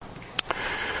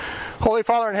Holy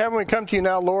Father in heaven, we come to you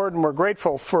now, Lord, and we're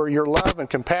grateful for your love and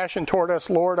compassion toward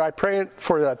us, Lord. I pray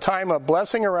for a time of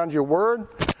blessing around your word.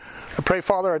 I pray,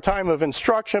 Father, a time of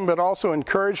instruction, but also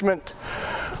encouragement.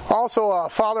 Also,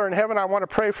 Father in heaven, I want to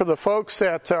pray for the folks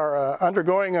that are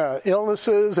undergoing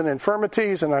illnesses and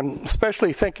infirmities, and I'm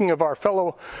especially thinking of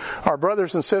our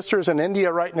brothers and sisters in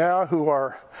India right now who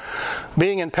are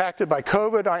being impacted by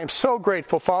COVID. I am so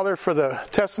grateful, Father, for the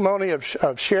testimony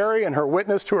of Sherry and her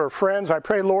witness to her friends. I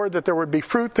pray, Lord, that there would be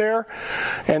fruit there,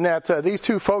 and that these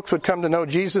two folks would come to know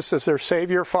Jesus as their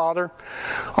Savior, Father.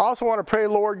 I also want to pray,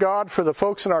 Lord God, for the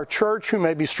folks in our church who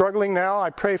may be struggling now. I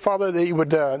pray, Father, that you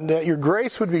would that your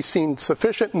grace would be seen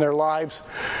sufficient in their lives,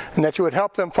 and that you would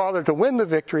help them, Father, to win the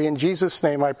victory. In Jesus'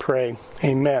 name I pray.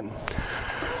 Amen.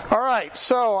 All right,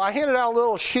 so I handed out a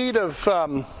little sheet of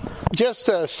just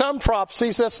some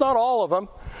prophecies. That's not all of them.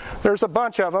 There's a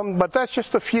bunch of them, but that's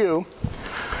just a few.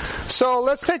 So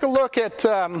let's take a look at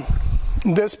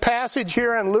this passage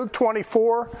here in Luke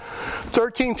 24,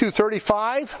 13 through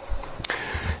 35.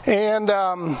 And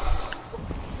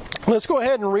let's go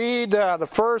ahead and read the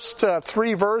first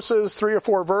three or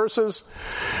four verses.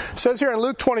 It says here in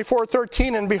Luke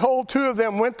 24:13, "And behold, two of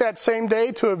them went that same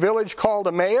day to a village called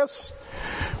Emmaus,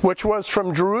 which was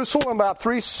from Jerusalem about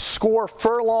 80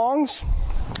 furlongs.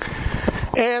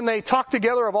 And they talked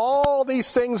together of all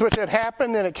these things which had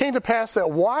happened. And it came to pass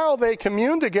that while they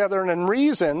communed together and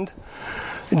reasoned,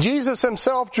 Jesus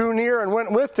himself drew near and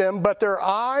went with them, but their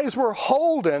eyes were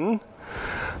holden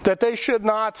that they should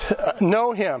not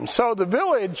know him." So the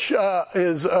village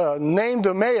is named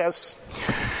Emmaus,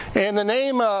 and the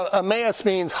name Emmaus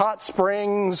means hot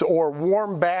springs or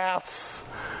warm baths.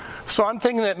 So I'm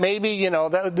thinking that maybe,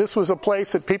 that this was a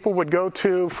place that people would go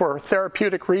to for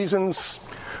therapeutic reasons.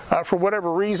 For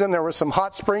whatever reason, there were some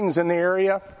hot springs in the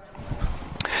area.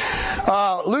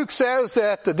 Luke says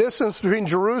that the distance between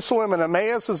Jerusalem and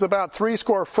Emmaus is about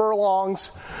 80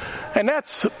 furlongs, and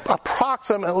that's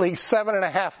approximately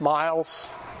 7.5 miles.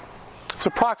 It's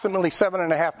approximately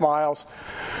 7.5 miles.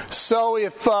 So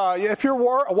if you're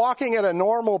walking at a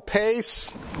normal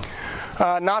pace,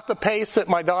 not the pace that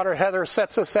my daughter Heather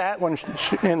sets us at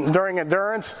during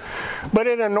endurance, but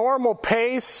at a normal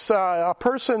pace, a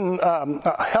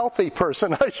healthy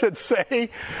person, I should say,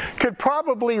 could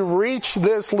probably reach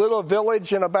this little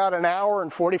village in about an hour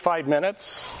and 45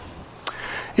 minutes.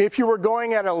 If you were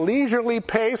going at a leisurely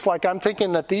pace, like I'm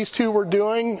thinking that these two were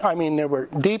doing, they were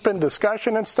deep in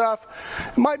discussion and stuff,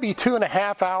 it might be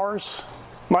 2.5 hours.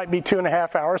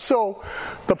 So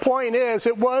the point is,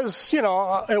 it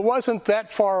wasn't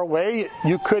that far away.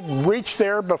 You could reach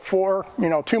there before,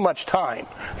 too much time.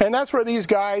 And that's where these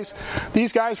guys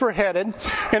were headed.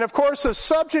 And of course, the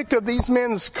subject of these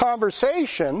men's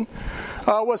conversation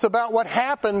was about what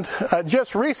happened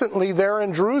just recently there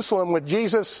in Jerusalem with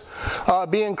Jesus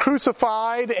being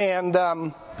crucified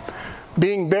and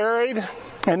being buried.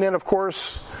 And then, of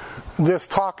course, this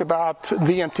talk about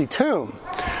the empty tomb.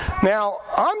 Now,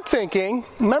 I'm thinking,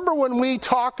 remember when we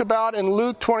talked about in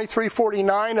Luke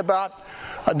 23:49 about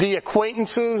the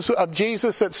acquaintances of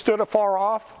Jesus that stood afar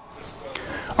off?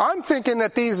 I'm thinking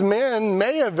that these men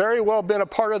may have very well been a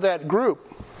part of that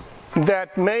group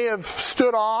that may have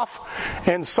stood off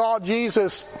and saw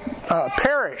Jesus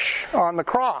perish on the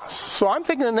cross. So I'm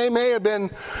thinking they may have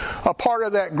been a part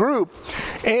of that group.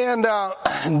 And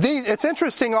it's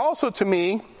interesting also to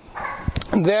me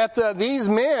that these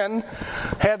men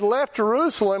had left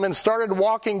Jerusalem and started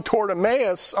walking toward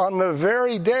Emmaus on the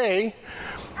very day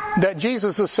that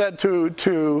Jesus is said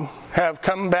to have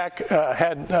come back,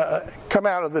 come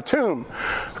out of the tomb.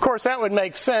 Of course, that would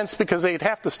make sense because they'd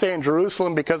have to stay in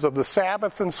Jerusalem because of the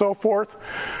Sabbath and so forth.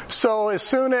 So as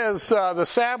soon as the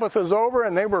Sabbath is over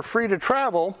and they were free to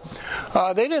travel,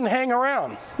 they didn't hang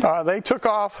around. They took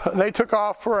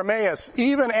off for Emmaus.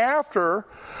 Even after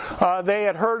they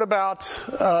had heard about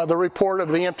the report of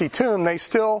the empty tomb, they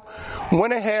still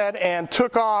went ahead and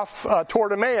took off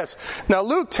toward Emmaus. Now,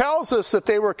 Luke tells us that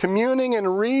they were communing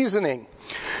and reasoning.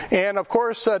 And of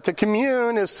course, to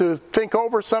commune is to think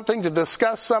over something, to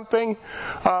discuss something.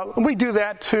 We do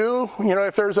that too.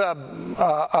 If there's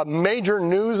a major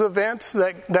news event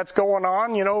that's going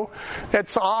on,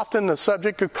 it's often the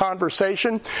subject of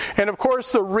conversation. And of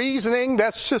course, the reasoning,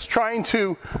 that's just trying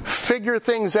to figure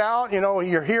things out.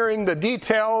 You're hearing the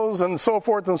details and so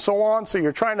forth and so on. So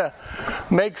you're trying to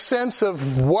make sense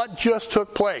of what just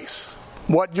took place.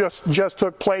 what just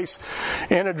took place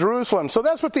in Jerusalem. So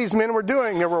that's what these men were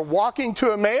doing. They were walking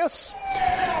to Emmaus,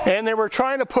 and they were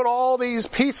trying to put all these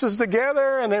pieces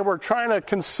together, and they were trying to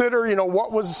consider,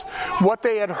 what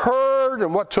they had heard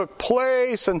and what took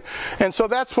place, and so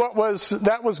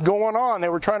that was going on. They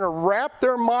were trying to wrap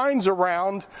their minds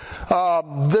around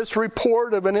this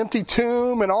report of an empty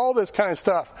tomb and all this kind of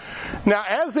stuff. Now,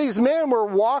 as these men were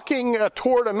walking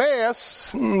toward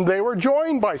Emmaus, they were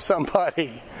joined by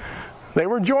somebody. They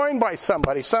were joined by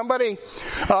somebody. Somebody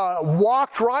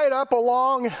walked right up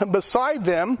along beside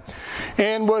them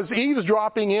and was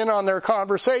eavesdropping in on their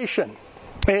conversation.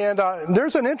 And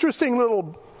there's an interesting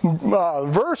little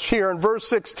verse here in verse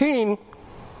 16.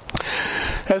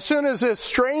 As soon as this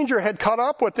stranger had caught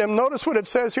up with them, notice what it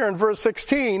says here in verse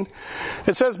 16.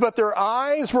 It says, "But their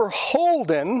eyes were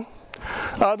holden,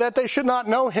 that they should not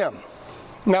know him."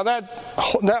 Now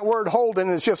that word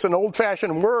holden is just an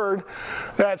old-fashioned word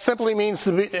that simply means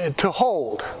to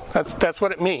hold. That's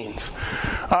what it means.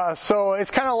 So it's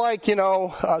kind of like,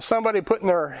 somebody putting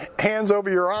their hands over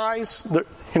your eyes.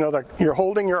 You're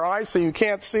holding your eyes so you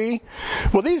can't see.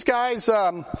 Well, these guys,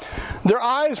 their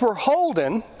eyes were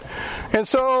holden, and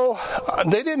so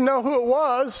they didn't know who it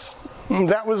was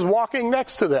that was walking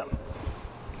next to them.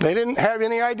 They didn't have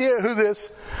any idea who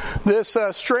this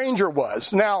stranger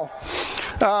was. Now,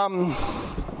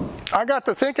 I got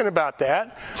to thinking about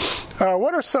that.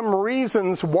 What are some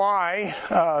reasons why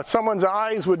someone's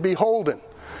eyes would be holden?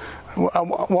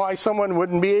 Why someone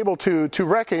wouldn't be able to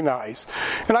recognize?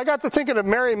 And I got to thinking of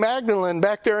Mary Magdalene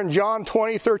back there in John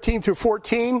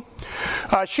 20:13-14.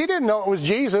 She didn't know it was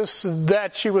Jesus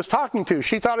that she was talking to.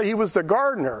 She thought he was the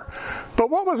gardener.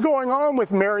 But what was going on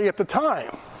with Mary at the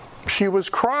time? She was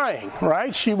crying,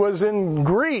 right? She was in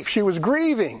grief. She was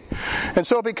grieving. And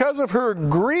so because of her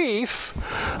grief,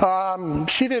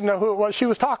 she didn't know who it was she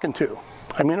was talking to.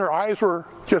 I mean, her eyes were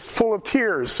just full of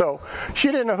tears, so she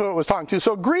didn't know who it was talking to.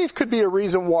 So grief could be a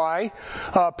reason why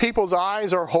people's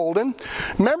eyes are holden.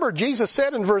 Remember, Jesus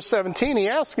said in verse 17, he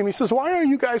asked him, he says, "Why are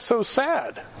you guys so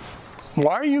sad?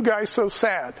 Why are you guys so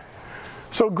sad?"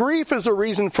 So grief is a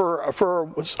reason for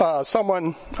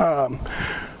someone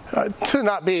to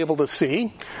not be able to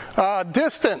see.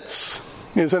 Distance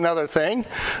is another thing.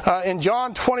 In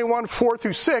John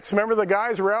 21:4-6, remember the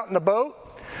guys were out in the boat?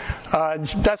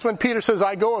 That's when Peter says,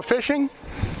 "I go a-fishing."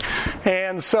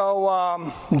 And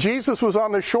so Jesus was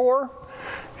on the shore,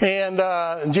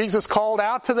 and Jesus called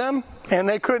out to them, and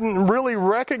they couldn't really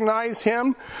recognize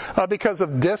him because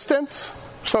of distance.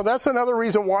 So that's another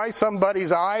reason why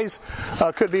somebody's eyes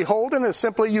could be holden, is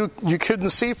simply you couldn't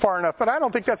see far enough. But I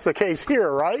don't think that's the case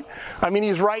here, right? I mean,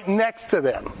 he's right next to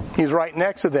them. He's right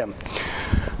next to them.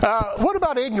 What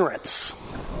about ignorance?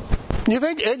 You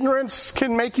think ignorance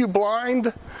can make you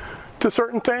blind to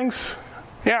certain things?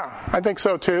 Yeah, I think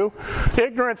so too.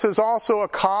 Ignorance is also a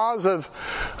cause of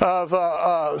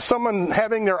someone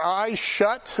having their eyes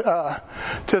shut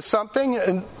to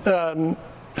something,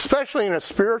 especially in a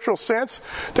spiritual sense.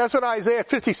 That's what Isaiah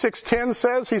 56:10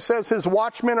 says. He says his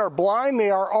watchmen are blind,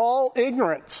 they are all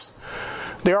ignorant.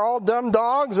 They are all dumb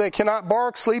dogs, they cannot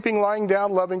bark, sleeping, lying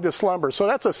down, loving to slumber. So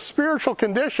that's a spiritual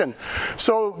condition.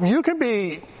 So you can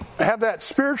have that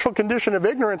spiritual condition of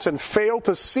ignorance and fail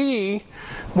to see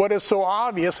what is so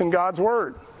obvious in God's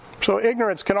Word. So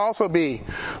ignorance can also be.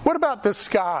 What about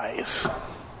disguise?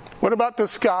 What about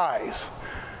disguise?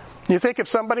 You think if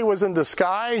somebody was in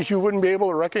disguise, you wouldn't be able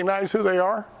to recognize who they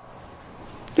are?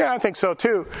 Yeah, I think so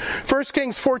too. 1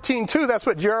 Kings 14:2, that's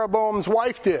what Jeroboam's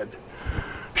wife did.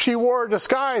 She wore a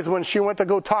disguise when she went to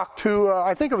go talk to,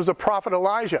 I think it was the prophet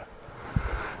Elijah.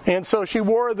 And so she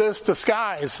wore this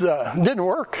disguise. Didn't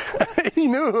work. He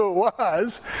knew who it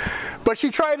was. But she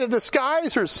tried to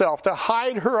disguise herself, to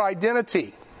hide her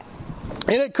identity.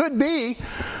 And it could be,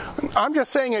 I'm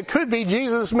just saying it could be,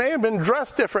 Jesus may have been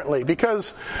dressed differently,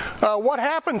 because what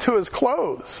happened to his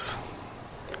clothes?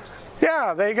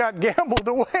 Yeah, they got gambled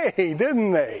away,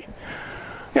 didn't they?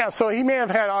 Yeah, so he may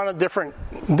have had on a different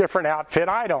outfit.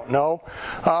 I don't know.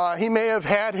 He may have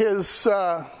had his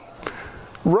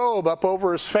robe up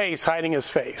over his face, hiding his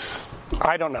face.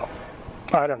 I don't know.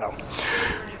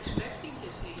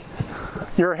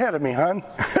 You're ahead of me, hon.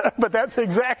 But that's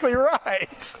exactly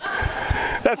right.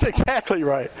 That's exactly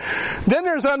right. Then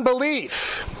there's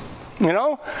unbelief.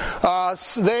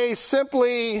 They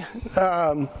simply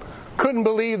couldn't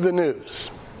believe the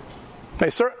news.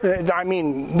 This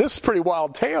is a pretty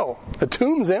wild tale. The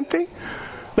tomb's empty.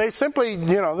 They simply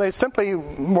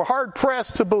were hard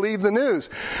pressed to believe the news.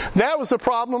 That was the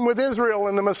problem with Israel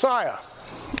and the Messiah.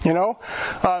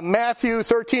 Matthew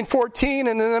 13:14,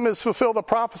 and in them is fulfilled the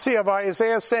prophecy of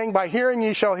Isaiah, saying, by hearing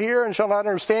ye shall hear and shall not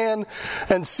understand,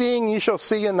 and seeing ye shall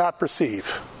see and not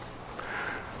perceive.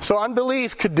 So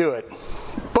unbelief could do it.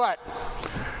 But,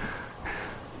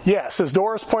 yes, as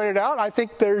Doris pointed out, I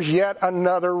think there's yet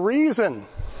another reason.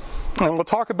 And we'll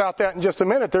talk about that in just a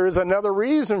minute. There is another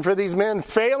reason for these men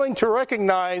failing to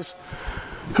recognize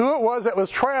who it was that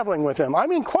was traveling with them. I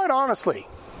mean, quite honestly,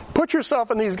 put yourself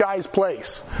in these guys'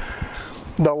 place.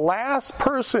 The last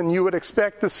person you would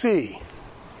expect to see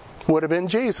would have been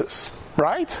Jesus,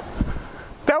 right?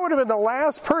 That would have been the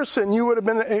last person you would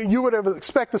have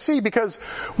expected to see, because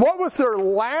what was their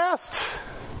last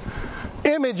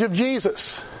image of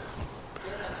Jesus?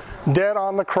 Dead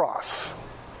on the cross.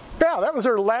 Yeah, that was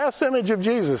their last image of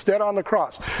Jesus, dead on the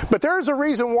cross. But there's a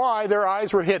reason why their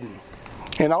eyes were hidden.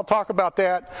 And I'll talk about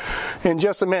that in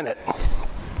just a minute.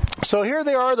 So here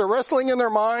they are, they're wrestling in their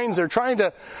minds, they're trying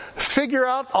to figure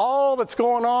out all that's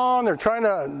going on, they're trying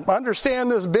to understand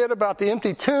this bit about the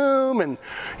empty tomb, and,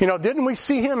 didn't we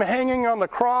see him hanging on the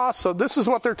cross? So this is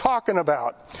what they're talking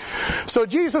about. So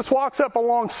Jesus walks up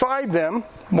alongside them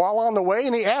while on the way,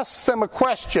 and he asks them a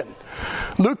question.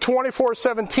 Luke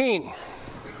 24:17.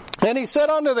 And he said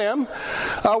unto them,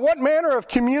 what manner of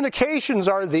communications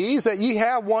are these that ye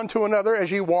have one to another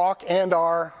as ye walk and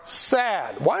are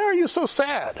sad? Why are you so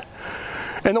sad?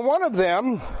 And the one of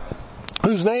them,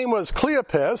 whose name was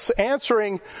Cleopas,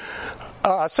 answering,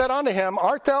 said unto him,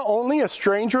 art thou only a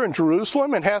stranger in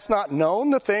Jerusalem, and hast not known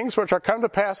the things which are come to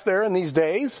pass there in these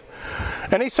days?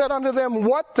 And he said unto them,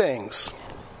 what things?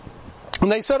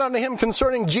 And they said unto him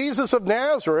concerning Jesus of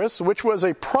Nazareth, which was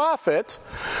a prophet,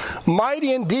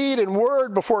 mighty in deed and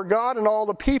word before God and all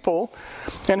the people,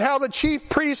 and how the chief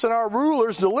priests and our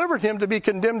rulers delivered him to be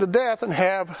condemned to death and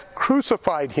have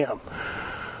crucified him.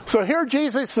 So here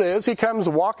Jesus is, he comes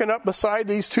walking up beside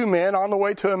these two men on the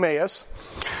way to Emmaus,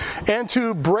 and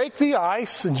to break the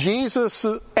ice, Jesus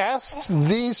asks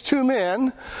these two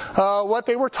men what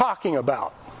they were talking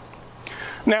about.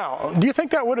 Now, do you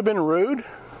think that would have been rude?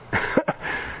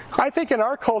 I think in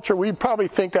our culture we'd probably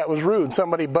think that was rude,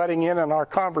 somebody butting in on our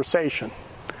conversation.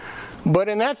 But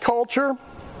in that culture,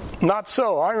 not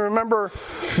so. I remember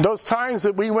those times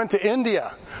that we went to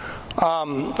India.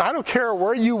 I don't care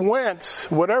where you went,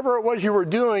 whatever it was you were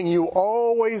doing, you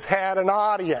always had an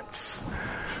audience.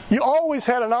 You always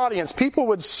had an audience. People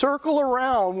would circle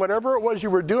around whatever it was you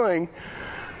were doing,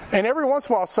 and every once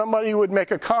in a while somebody would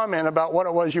make a comment about what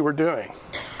it was you were doing.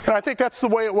 And I think that's the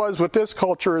way it was with this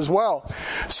culture as well.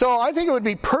 So I think it would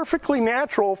be perfectly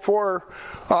natural for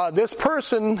this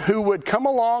person who would come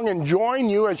along and join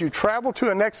you as you travel to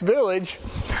the next village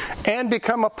and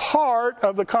become a part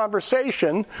of the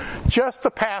conversation just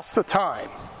to pass the time.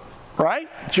 Right?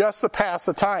 Just to pass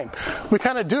the time. We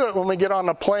kind of do it when we get on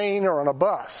a plane or on a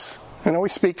bus. We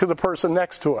speak to the person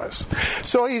next to us.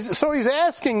 So he's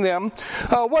asking them,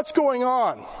 what's going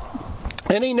on?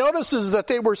 And he notices that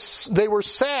they were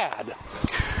sad.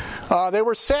 They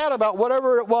were sad about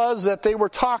whatever it was that they were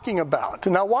talking about.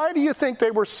 Now, why do you think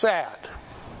they were sad?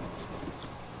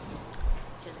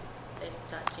 Because they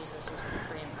thought Jesus was going to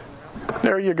free him from the Romans.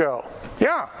 There you go.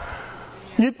 Yeah.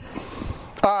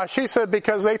 She said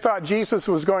because they thought Jesus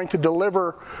was going to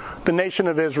deliver the nation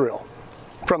of Israel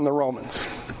from the Romans.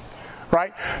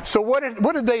 Right? So what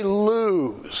did they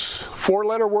lose?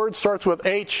 4-letter word, starts with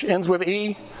H, ends with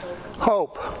E.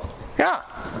 Hope. Yeah.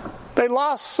 They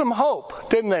lost some hope,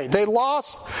 didn't they? They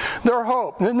lost their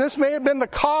hope. And this may have been the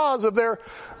cause of their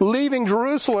leaving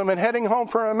Jerusalem and heading home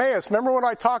from Emmaus. Remember when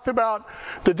I talked about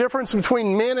the difference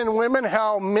between men and women,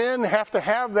 how men have to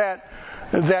have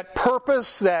that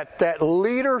purpose, that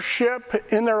leadership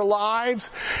in their lives.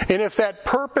 And if that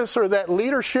purpose or that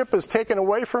leadership is taken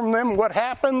away from them, what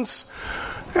happens?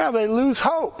 Yeah, they lose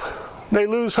hope. They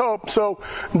lose hope. So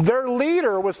their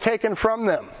leader was taken from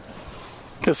them.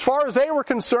 As far as they were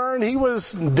concerned, he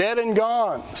was dead and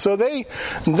gone. So they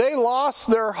lost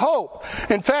their hope.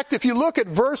 In fact, if you look at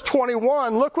verse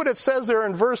 21, look what it says there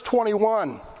in verse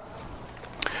 21.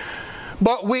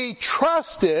 But we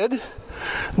trusted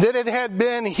that it had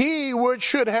been he which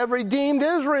should have redeemed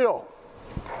Israel.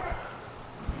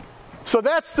 So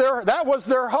that was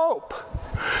their hope.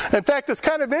 In fact, it's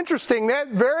kind of interesting, that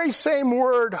very same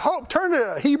word, hope, turn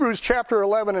to Hebrews chapter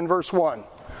 11 and verse 1.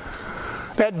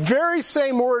 That very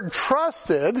same word,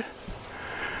 trusted,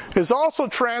 is also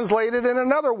translated in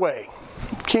another way.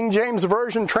 King James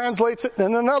Version translates it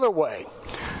in another way.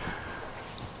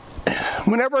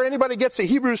 Whenever anybody gets to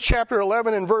Hebrews chapter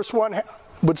 11 and verse 1,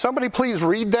 would somebody please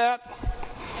read that?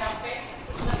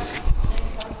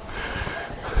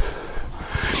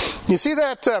 You see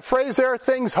that phrase there,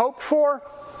 things hoped for?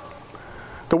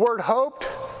 The word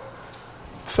hoped,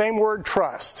 same word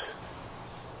trust.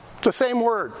 It's the same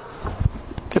word.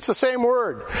 It's the same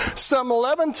word. Some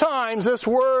 11 times this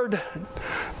word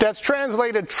that's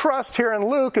translated trust here in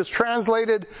Luke is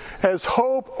translated as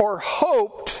hope or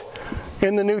hoped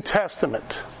in the New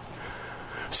Testament.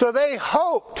 So they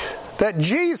hoped that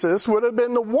Jesus would have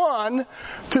been the one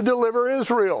to deliver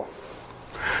Israel.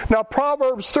 Now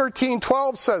Proverbs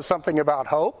 13:12 says something about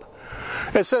hope.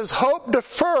 It says, hope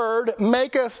deferred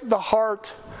maketh the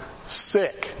heart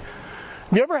sick.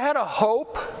 Have you ever had a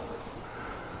hope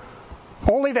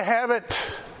only to have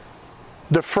it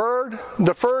deferred?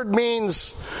 Deferred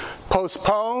means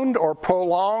postponed or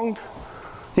prolonged.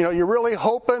 You're really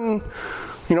hoping,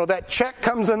 that check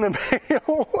comes in the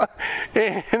mail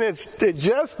and it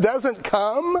just doesn't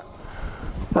come,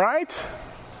 right?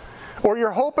 Or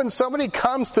you're hoping somebody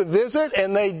comes to visit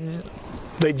and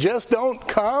they just don't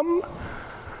come.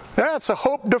 That's a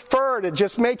hope deferred. It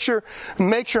just makes your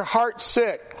heart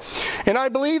sick. And I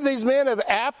believe these men have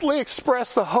aptly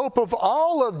expressed the hope of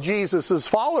all of Jesus'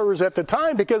 followers at the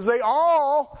time, because they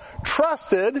all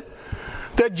trusted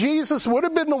that Jesus would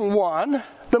have been the one,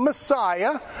 the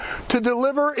Messiah, to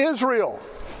deliver Israel.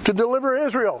 To deliver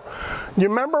Israel. You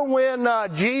remember when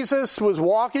Jesus was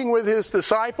walking with his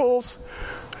disciples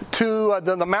to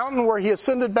the mountain where he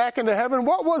ascended back into heaven?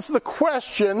 What was the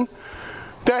question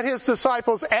that his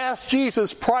disciples asked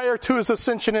Jesus prior to his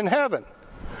ascension in heaven?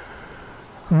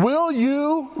 Will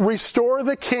you restore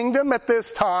the kingdom at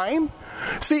this time?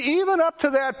 See, even up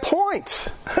to that point,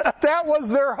 that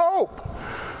was their hope.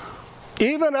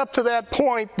 Even up to that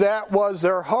point, that was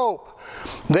their hope.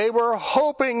 They were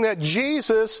hoping that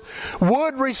Jesus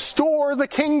would restore the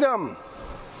kingdom,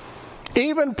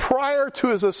 even prior to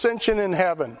his ascension in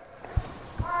heaven.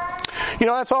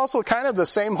 That's also kind of the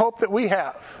same hope that we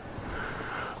have.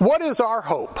 What is our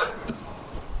hope?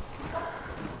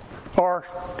 Or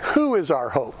who is our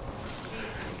hope?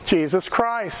 Jesus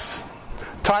Christ.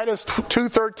 Titus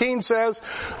 2:13 says,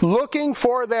 looking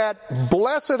for that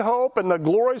blessed hope and the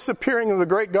glorious appearing of the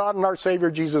great God and our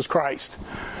Savior Jesus Christ.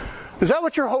 Is that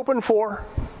what you're hoping for?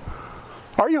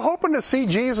 Are you hoping to see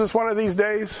Jesus one of these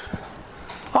days?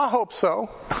 I hope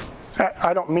so.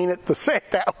 I don't mean it to say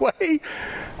it that way,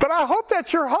 but I hope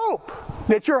that's your hope,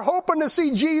 that you're hoping to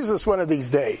see Jesus one of these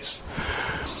days.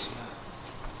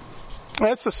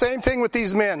 That's the same thing with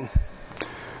these men.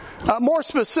 More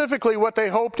specifically, what they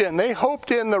hoped in. They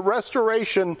hoped in the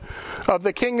restoration of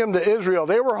the kingdom to Israel.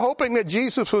 They were hoping that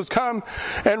Jesus would come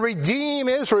and redeem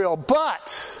Israel.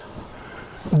 But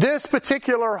this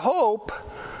particular hope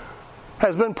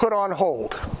has been put on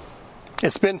hold.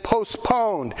 It's been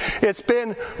postponed. It's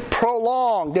been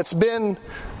prolonged. It's been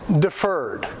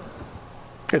deferred.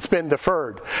 It's been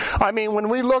deferred. I mean, when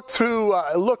we looked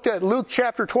at Luke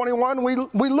chapter 21,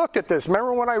 we looked at this.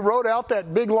 Remember when I wrote out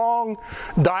that big long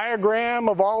diagram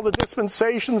of all the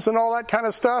dispensations and all that kind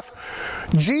of stuff?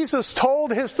 Jesus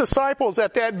told his disciples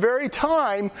at that very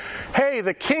time, hey,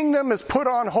 the kingdom is put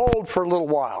on hold for a little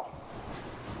while.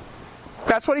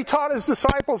 That's what he taught his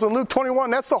disciples in Luke 21.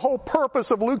 That's the whole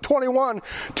purpose of Luke 21,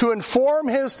 to inform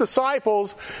his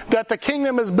disciples that the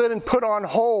kingdom has been put on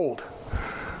hold.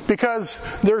 Because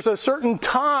there's a certain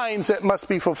times that must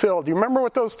be fulfilled. Do you remember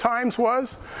what those times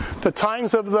was? The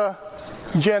times of the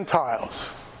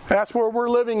Gentiles. That's where we're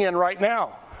living in right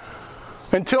now.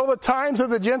 Until the times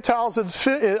of the Gentiles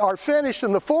are finished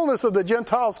and the fullness of the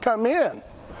Gentiles come in.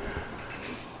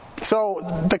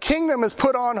 So the kingdom is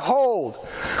put on hold.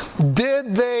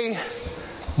 Did they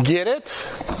get it?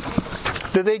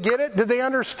 Did they get it? Did they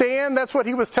understand that's what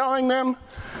he was telling them?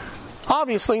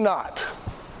 Obviously not.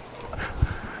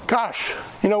 Gosh,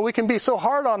 we can be so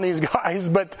hard on these guys,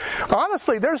 but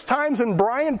honestly, there's times when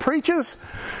Brian preaches,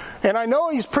 and I know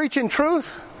he's preaching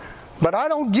truth, but I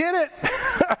don't get it.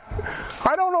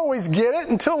 I don't always get it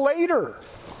until later.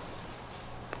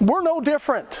 We're no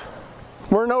different.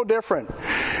 We're no different.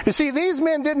 You see, these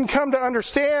men didn't come to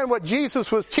understand what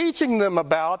Jesus was teaching them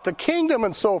about, the kingdom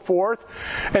and so forth,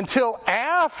 until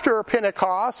after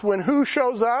Pentecost, when who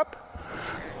shows up?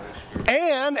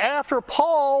 And after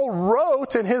Paul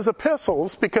wrote in his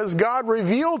epistles, because God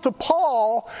revealed to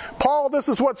Paul, this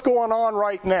is what's going on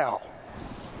right now.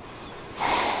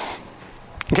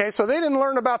 Okay, so they didn't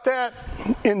learn about that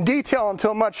in detail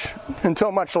until much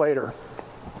later.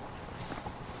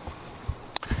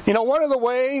 One of the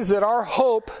ways that our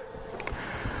hope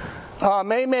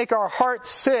may make our hearts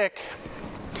sick,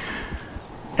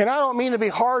 and I don't mean to be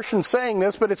harsh in saying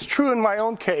this, but it's true in my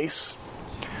own case.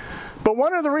 But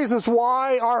one of the reasons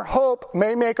why our hope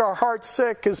may make our hearts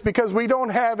sick is because we don't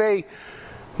have a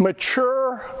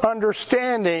mature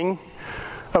understanding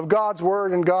of God's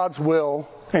Word and God's will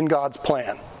and God's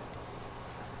plan.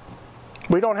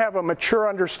 We don't have a mature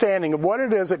understanding of what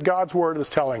it is that God's Word is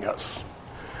telling us.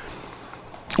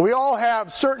 We all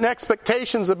have certain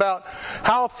expectations about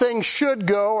how things should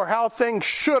go or how things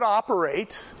should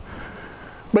operate.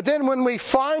 But then when we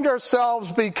find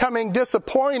ourselves becoming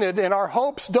disappointed and our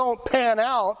hopes don't pan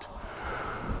out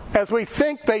as we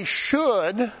think they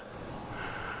should,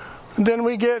 then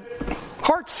we get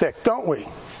heartsick, don't we?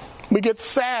 We get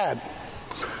sad.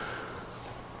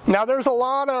 Now, there's a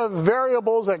lot of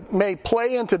variables that may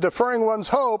play into deferring one's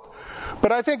hope,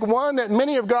 but I think one that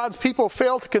many of God's people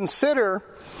fail to consider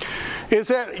is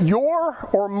that your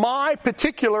or my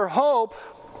particular hope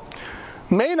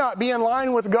may not be in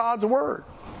line with God's Word,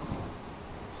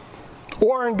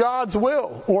 or in God's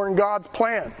will, or in God's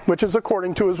plan, which is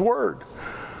according to His Word.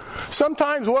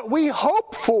 Sometimes what we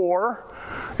hope for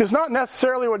is not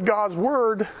necessarily what God's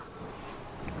Word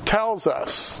tells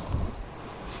us.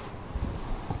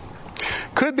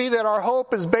 Could be that our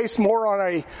hope is based more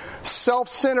on a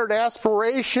self-centered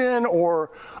aspiration or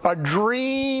a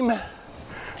dream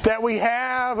that we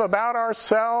have about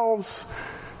ourselves,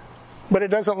 but it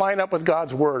doesn't line up with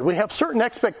God's Word. We have certain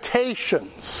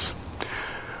expectations.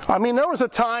 I mean, there was a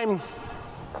time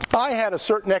I had a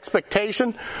certain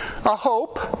expectation, a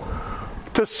hope,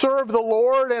 to serve the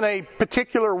Lord in a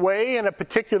particular way, in a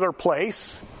particular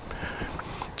place.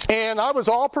 And I was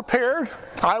all prepared.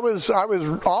 I was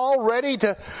all ready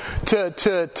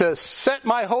to set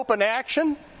my hope in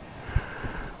action.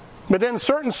 But then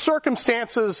certain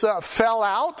circumstances fell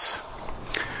out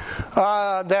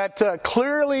that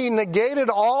clearly negated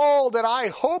all that I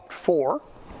hoped for.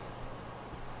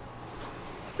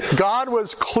 God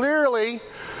was clearly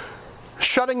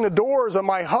shutting the doors of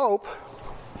my hope.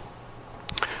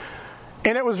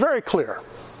 And it was very clear.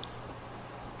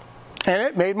 And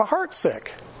it made my heart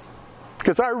sick.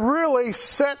 Because I really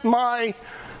set my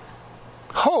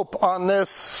hope on this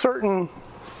certain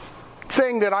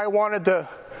thing that I wanted to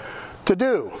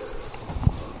do.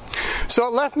 So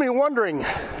it left me wondering,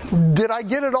 did I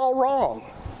get it all wrong?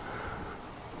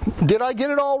 Did I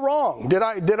get it all wrong? Did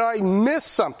I miss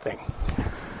something?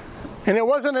 And it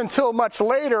wasn't until much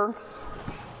later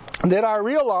that I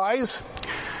realized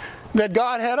that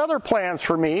God had other plans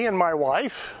for me and my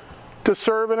wife to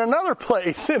serve in another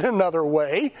place, in another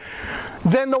way,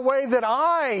 than the way that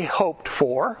I hoped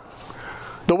for,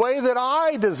 the way that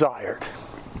I desired.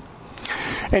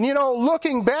 And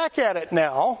looking back at it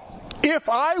now, if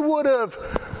I would have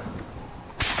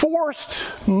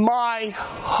forced my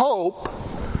hope,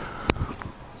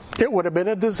 it would have been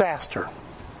a disaster.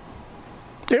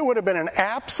 It would have been an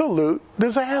absolute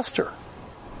disaster.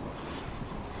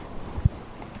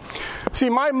 See,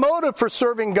 my motive for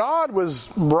serving God was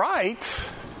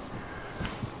right.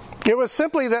 It was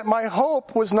simply that my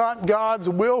hope was not God's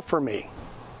will for me.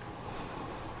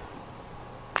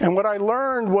 And what I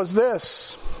learned was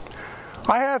this: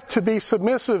 I have to be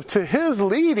submissive to His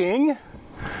leading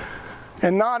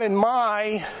and not in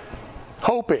my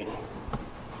hoping.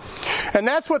 And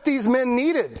that's what these men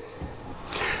needed.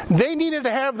 They needed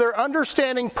to have their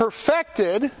understanding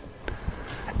perfected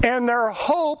and their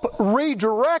hope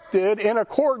redirected in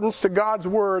accordance to God's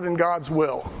Word and God's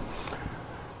will.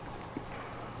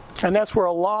 And that's where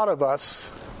a lot of us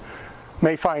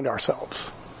may find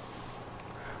ourselves.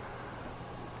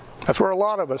 That's where a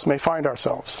lot of us may find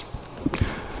ourselves.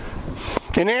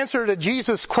 In answer to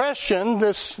Jesus' question,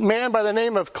 this man by the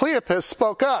name of Cleopas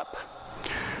spoke up.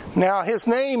 Now, his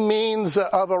name means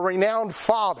of a renowned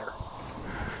father.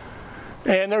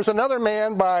 And there's another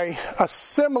man by a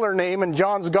similar name in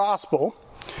John's Gospel.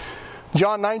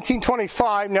 John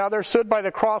 19:25, now there stood by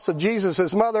the cross of Jesus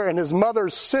his mother and his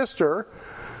mother's sister,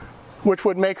 which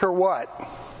would make her what?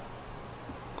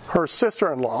 Her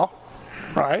sister-in-law,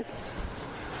 right?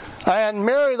 And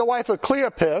Mary, the wife of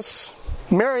Cleopas,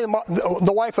 Mary,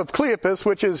 the wife of Cleopas,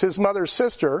 which is his mother's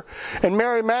sister, and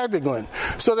Mary Magdalene.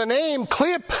 So the name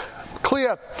Cleophas,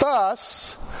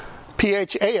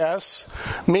 P-H-A-S,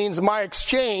 means my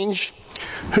exchange,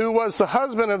 who was the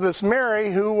husband of this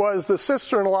Mary, who was the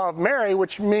sister-in-law of Mary,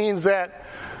 which means that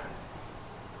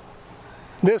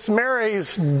this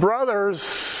Mary's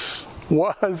brothers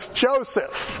was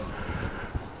Joseph.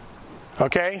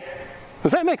 Okay?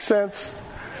 Does that make sense?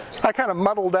 I kind of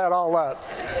muddled that all up.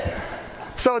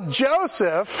 So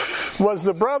Joseph was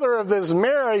the brother of this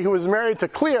Mary who was married to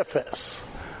Cleophas.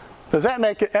 Does that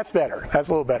make it? That's better. That's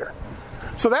a little better.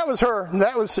 So that was her.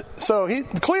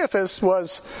 Cleophas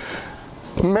was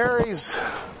Mary's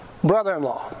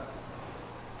brother-in-law,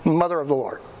 mother of the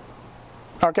Lord.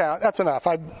 Okay, that's enough.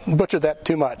 I butchered that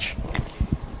too much.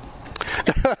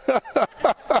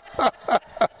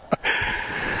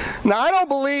 Now, I don't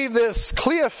believe this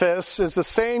Cleophas is the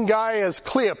same guy as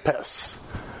Cleopas.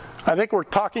 I think we're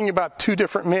talking about two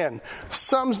different men.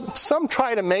 Some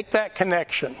try to make that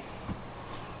connection.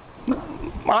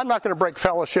 I'm not going to break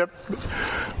fellowship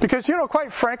because,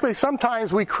 quite frankly,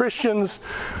 sometimes we Christians,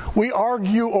 we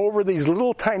argue over these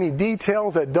little tiny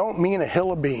details that don't mean a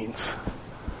hill of beans,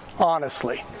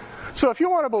 honestly. So if you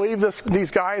want to believe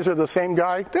these guys are the same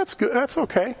guy, that's good. That's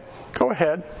okay. Go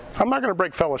ahead. I'm not going to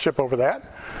break fellowship over that.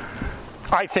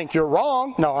 I think you're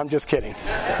wrong. No, I'm just kidding.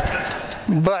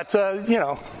 But,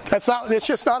 it's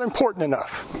just not important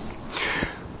enough.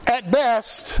 At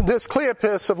best, this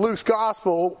Cleopas of Luke's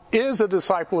gospel is a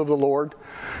disciple of the Lord,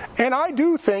 and I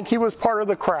do think he was part of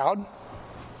the crowd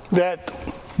that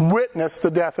witnessed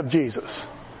the death of Jesus.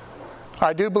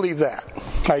 I do believe that.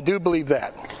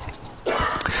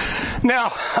 Now,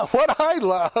 what I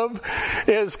love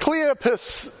is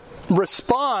Cleopas'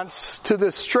 response to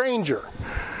this stranger.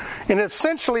 And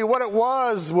essentially what it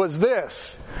was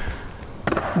this: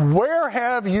 where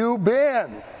have you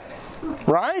been?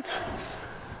 Right?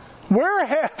 Where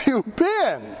have you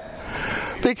been?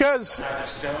 Because,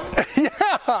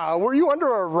 were you under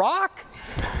a rock?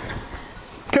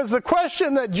 Because the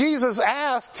question that Jesus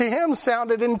asked to him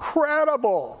sounded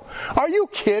incredible. Are you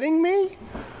kidding me?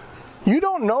 You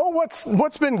don't know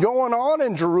what's been going on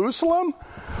in Jerusalem?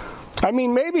 I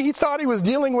mean, maybe he thought he was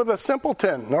dealing with a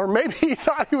simpleton, or maybe he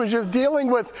thought he was just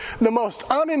dealing with the most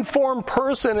uninformed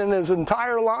person in his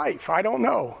entire life. I don't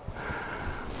know.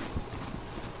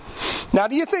 Now,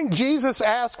 do you think Jesus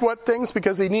asked what things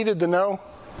because he needed to know?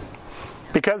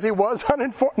 Because he was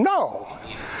uninformed? No.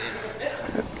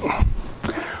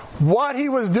 What he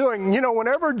was doing,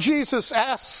 whenever Jesus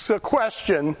asks a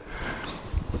question,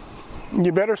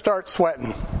 you better start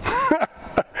sweating.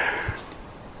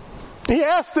 He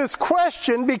asked this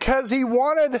question because he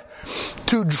wanted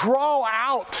to draw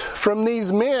out from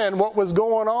these men what was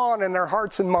going on in their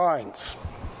hearts and minds.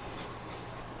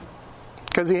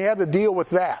 Because he had to deal with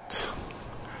that.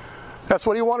 That's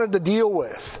what he wanted to deal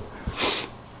with.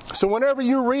 So whenever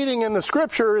you're reading in the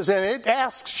scriptures and it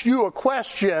asks you a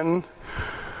question,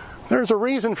 there's a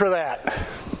reason for that.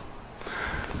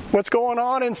 What's going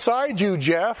on inside you,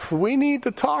 Jeff? We need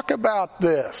to talk about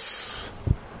this.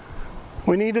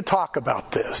 We need to talk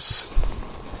about this.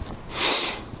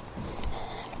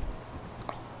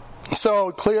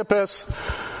 So Cleopas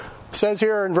says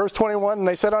here in verse 21, and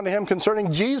they said unto him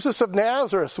concerning Jesus of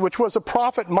Nazareth, which was a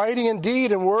prophet mighty in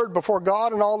deed and word before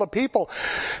God and all the people,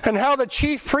 and how the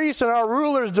chief priests and our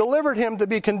rulers delivered him to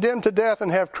be condemned to death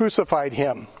and have crucified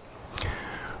him.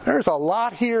 There's a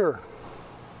lot here.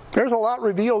 There's a lot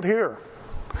revealed here.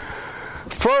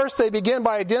 First, they begin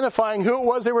by identifying who it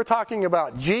was they were talking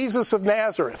about, Jesus of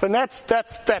Nazareth. And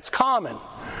that's common,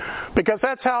 because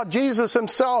that's how Jesus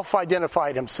himself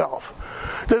identified himself.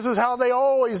 This is how they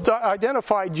always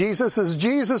identified Jesus, as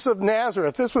Jesus of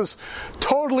Nazareth. This was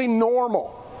totally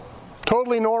normal.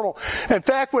 Totally normal. In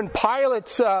fact, when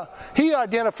Pilate, he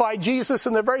identified Jesus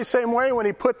in the very same way when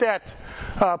he put that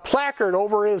placard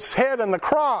over his head on the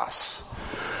cross.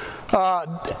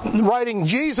 Writing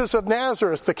Jesus of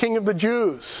Nazareth, the King of the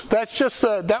Jews.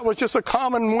 That was just a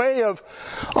common way of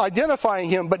identifying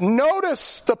him. But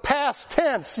notice the past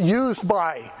tense used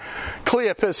by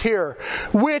Cleopas here,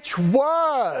 which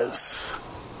was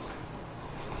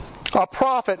a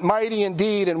prophet mighty in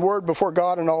deed and word before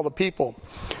God and all the people.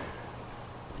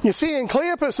 You see, in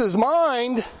Cleopas's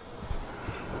mind,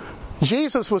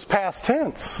 Jesus was past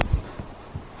tense.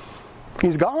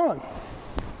 He's gone.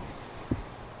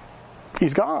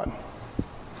 He's gone.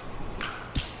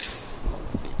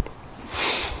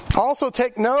 Also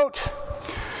take note,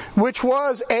 which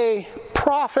was a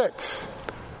prophet,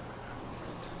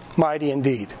 mighty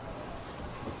indeed.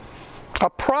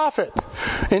 A prophet.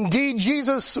 Indeed,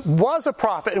 Jesus was a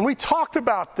prophet, and we talked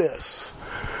about this.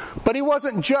 But he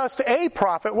wasn't just a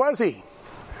prophet, was he?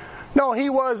 No, he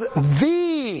was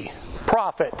the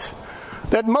prophet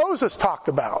that Moses talked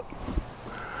about.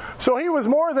 So he was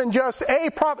more than just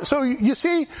a prophet. So you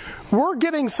see, we're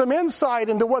getting some insight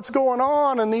into what's going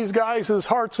on in these guys'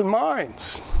 hearts and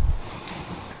minds.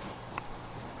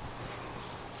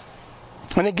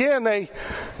 And again, they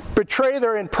betray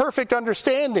their imperfect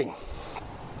understanding.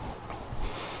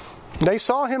 They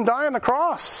saw him die on the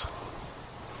cross.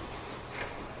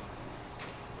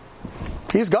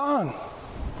 He's gone.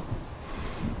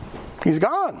 He's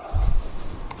gone.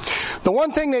 The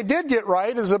one thing they did get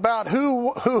right is about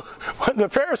who the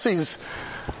Pharisees'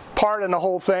 part in the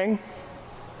whole thing.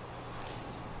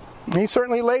 He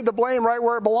certainly laid the blame right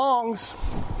where it belongs.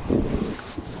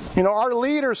 Our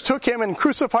leaders took him and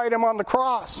crucified him on the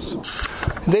cross.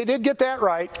 They did get that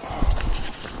right.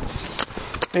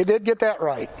 They did get that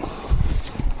right.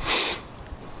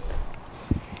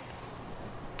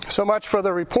 So much for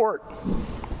the report.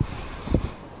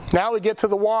 Now we get to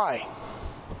the why.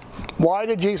 Why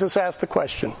did Jesus ask the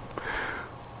question?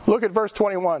 Look at verse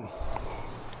 21.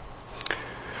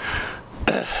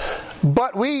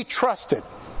 But we trusted,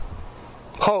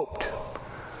 hoped,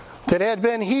 that it had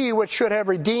been he which should have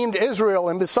redeemed Israel.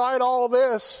 And beside all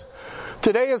this,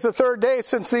 today is the third day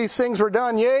since these things were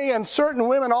done. Yea, and certain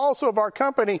women also of our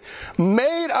company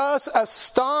made us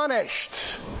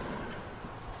astonished.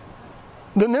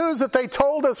 The news that they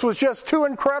told us was just too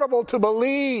incredible to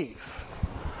believe,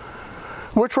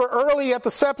 which were early at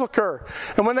the sepulchre.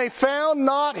 And when they found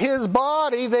not his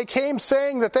body, they came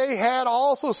saying that they had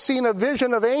also seen a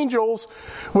vision of angels,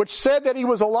 which said that he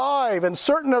was alive. And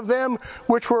certain of them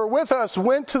which were with us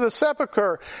went to the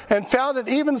sepulchre and found it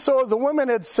even so as the women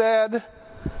had said.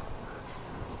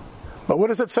 But what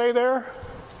does it say there?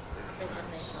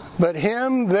 But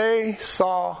him they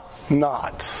saw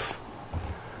not.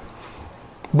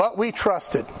 But we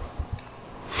trusted.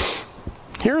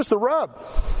 Here's the rub.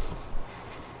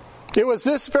 It was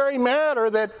this very matter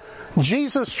that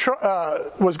Jesus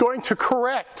was going to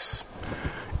correct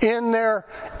in their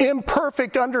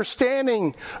imperfect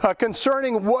understanding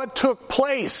concerning what took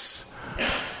place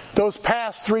those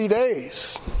past 3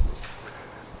 days.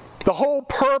 The whole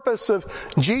purpose of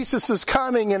Jesus'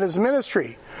 coming and his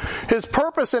ministry, his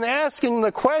purpose in asking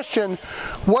the question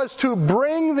was to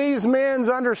bring these men's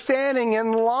understanding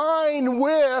in line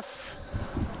with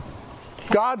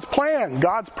God's plan,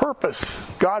 God's purpose,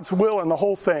 God's will in the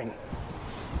whole thing.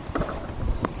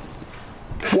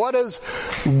 What does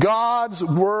God's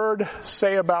Word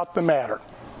say about the matter?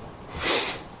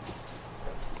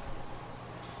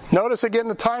 Notice again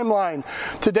the timeline.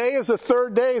 Today is the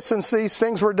third day since these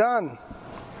things were done.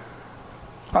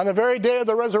 On the very day of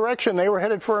the resurrection, they were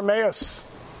headed for Emmaus.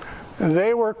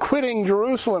 They were quitting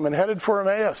Jerusalem and headed for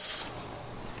Emmaus.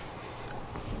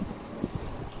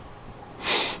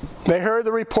 They heard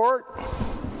the report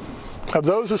of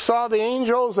those who saw the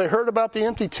angels. They heard about the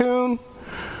empty tomb.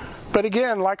 But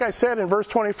again, like I said in verse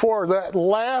 24, that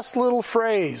last little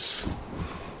phrase,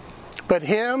 but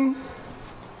him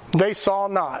they saw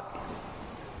not.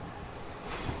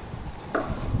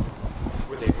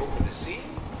 Were they hoping to see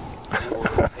him?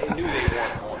 Or they knew they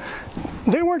weren't going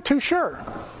to? They weren't too sure.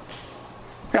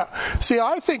 Yeah. See,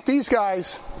 I think these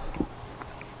guys,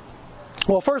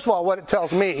 well, first of all, what it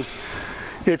tells me,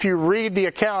 if you read the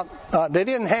account, they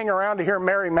didn't hang around to hear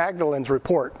Mary Magdalene's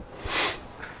report.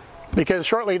 Because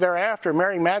shortly thereafter,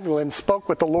 Mary Magdalene spoke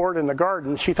with the Lord in the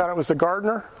garden. She thought it was the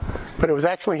gardener, but it was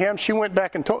actually him. She went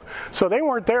back and told. So they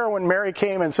weren't there when Mary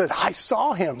came and said, I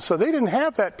saw him. So they didn't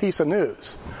have that piece of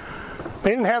news. They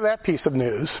didn't have that piece of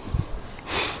news.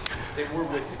 They were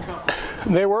with the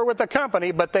company. They were with the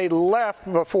company, but they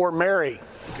left before Mary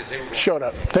showed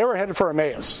up. They were headed for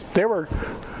Emmaus. They were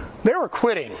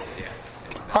quitting.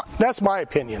 That's my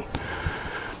opinion.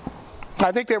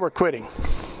 I think they were quitting.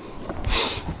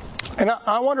 And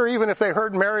I wonder even if they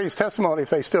heard Mary's testimony,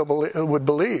 if they still would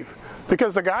believe.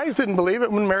 Because the guys didn't believe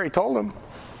it when Mary told them.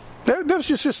 That was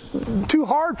just too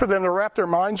hard for them to wrap their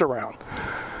minds around.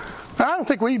 I don't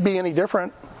think we'd be any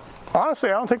different. Honestly,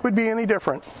 I don't think we'd be any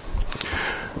different.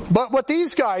 But what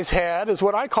these guys had is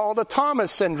what I call the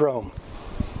Thomas syndrome.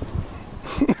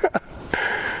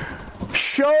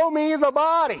 Show me the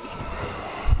body.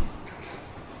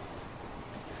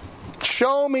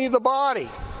 Show me the body.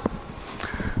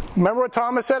 Remember what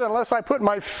Thomas said? Unless I put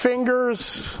my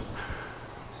fingers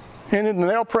in the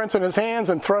nail prints in his hands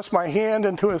and thrust my hand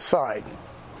into his side.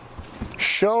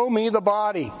 Show me the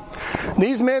body.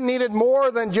 These men needed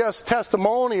more than just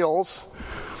testimonials.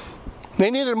 They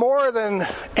needed more than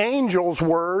angels'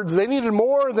 words. They needed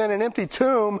more than an empty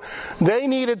tomb. They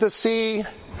needed to see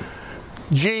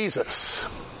Jesus.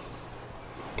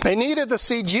 They needed to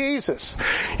see Jesus.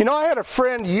 You know, I had a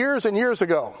friend years and years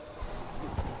ago.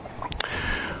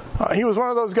 He was one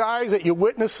of those guys that you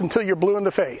witness until you're blue in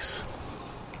the face.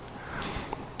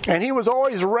 And he was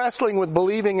always wrestling with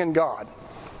believing in God.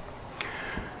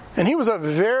 And he was a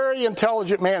very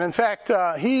intelligent man. In fact,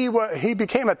 he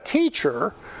became a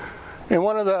teacher in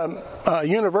one of the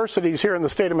universities here in the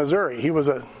state of Missouri.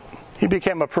 He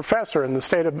became a professor in the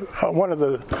state of one of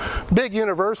the big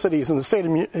universities in the state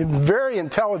of very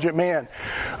intelligent man.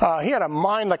 He had a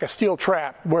mind like a steel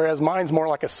trap, whereas mine's more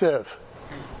like a sieve.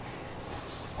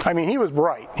 I mean, he was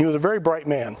bright. He was a very bright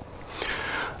man.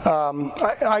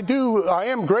 I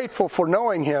am grateful for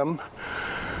knowing him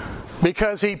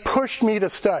because he pushed me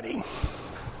to study.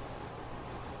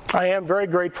 I am very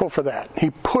grateful for that.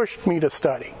 He pushed me to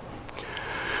study.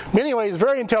 But anyway, he's a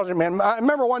very intelligent man. I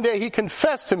remember one day he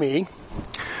confessed to me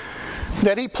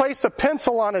that he placed a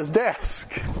pencil on his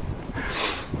desk.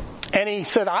 And he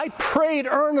said, I prayed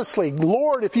earnestly,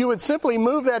 Lord, if you would simply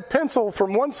move that pencil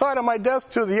from one side of my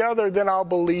desk to the other, then I'll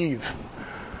believe.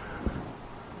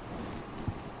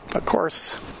 Of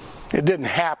course, it didn't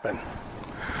happen.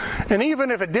 And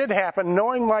even if it did happen,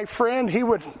 knowing my friend, he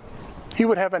would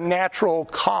have a natural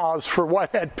cause for why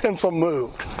that pencil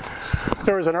moved.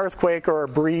 There was an earthquake or a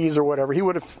breeze or whatever. He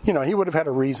would have had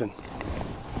a reason.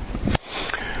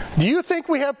 Do you think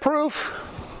we have proof?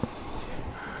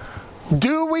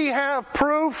 Do we have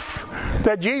proof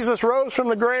that Jesus rose from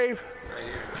the grave?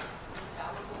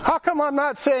 How come I'm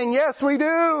not saying yes, we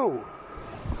do?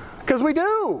 Because we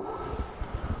do.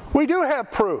 We do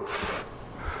have proof.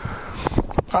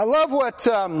 I love what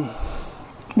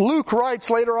Luke writes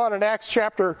later on in Acts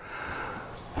chapter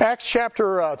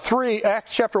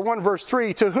 1 verse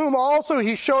 3, to whom also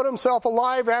he showed himself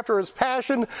alive after his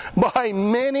passion by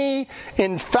many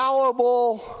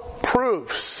infallible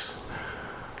proofs,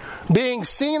 being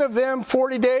seen of them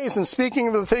 40 days and speaking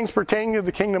of the things pertaining to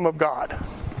the kingdom of God.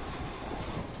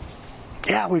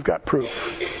 Yeah, we've got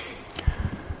proof.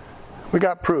 We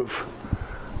got proof.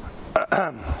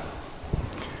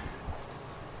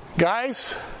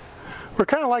 Guys, we're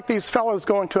kind of like these fellows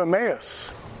going to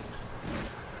Emmaus.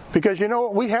 Because you know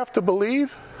what we have to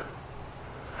believe?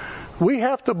 We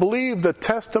have to believe the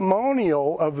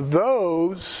testimonial of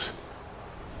those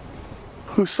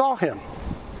who saw him.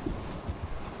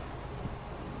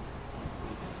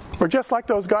 We're just like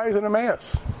those guys in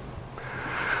Emmaus.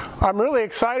 I'm really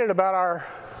excited about our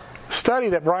study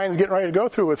that Brian's getting ready to go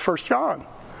through with 1 John.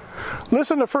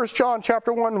 Listen to 1 John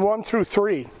chapter 1 through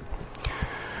 3.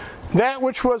 That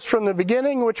which was from the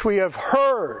beginning, which we have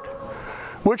heard,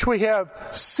 which we have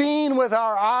seen with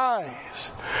our eyes,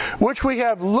 which we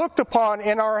have looked upon,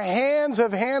 and our hands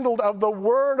have handled of the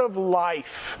word of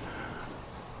life.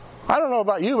 I don't know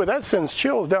about you, but that sends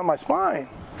chills down my spine.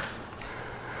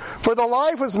 For the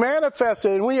life was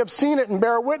manifested, and we have seen it and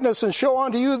bear witness and show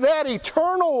unto you that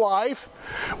eternal life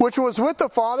which was with the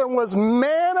Father and was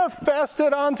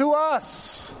manifested unto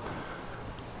us.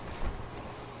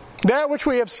 That which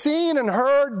we have seen and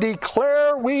heard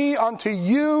declare we unto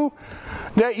you,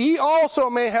 that ye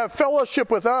also may have fellowship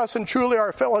with us, and truly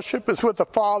our fellowship is with the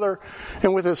Father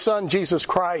and with His Son, Jesus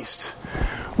Christ.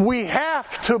 We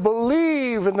have to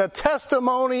believe in the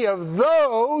testimony of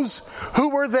those who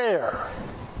were there.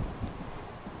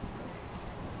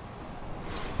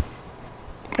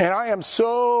 And I am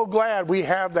so glad we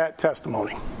have that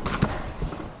testimony.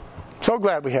 So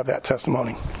glad we have that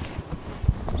testimony.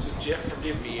 So Jeff,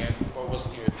 forgive me, I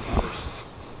wasn't here at the first.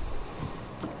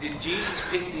 Did Jesus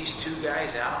pick these two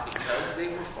guys out because they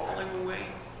were falling away?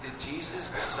 Did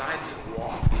Jesus decide to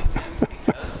walk with them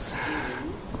because he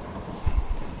knew?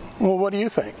 Well, what do you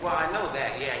think? Well, I know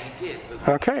that, yeah, he did. But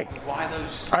okay. Why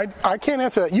those? I can't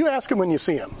answer that. You ask him when you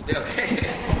see him. Okay.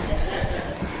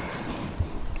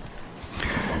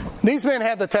 These men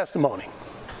had the testimony.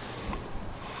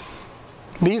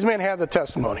 These men had the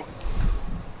testimony.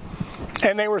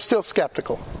 And they were still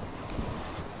skeptical.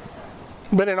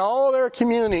 But in all their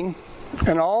communing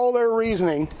and all their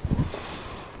reasoning,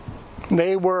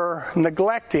 they were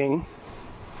neglecting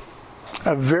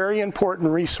a very important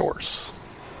resource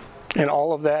in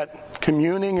all of that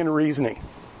communing and reasoning.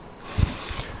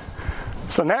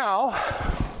 So now,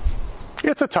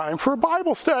 it's a time for a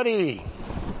Bible study.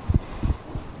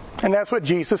 And that's what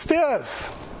Jesus does.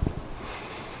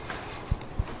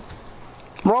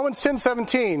 Romans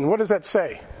 10:17, what does that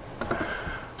say?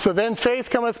 So then faith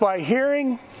cometh by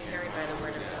hearing.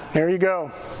 There you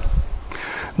go.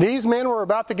 These men were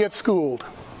about to get schooled.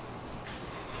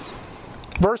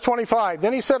 Verse 25,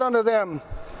 then he said unto them,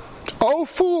 O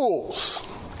fools,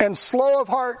 and slow of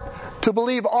heart to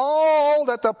believe all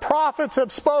that the prophets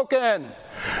have spoken.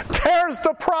 There's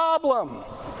the problem.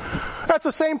 That's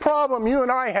the same problem you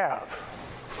and I have.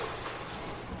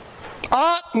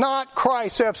 Ought not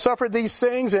Christ to have suffered these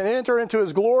things and enter into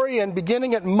His glory? And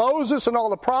beginning at Moses and all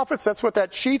the prophets, that's what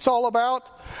that sheet's all about.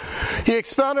 He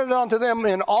expounded unto them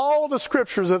in all the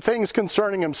scriptures the things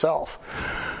concerning Himself.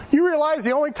 You realize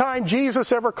the only time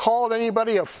Jesus ever called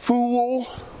anybody a fool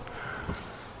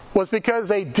was because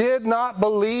they did not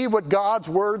believe what God's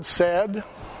Word said?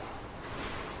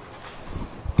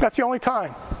 That's the only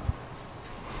time.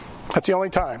 That's the only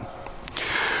time.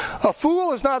 A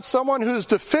fool is not someone who's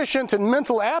deficient in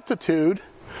mental aptitude,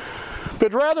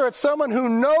 but rather it's someone who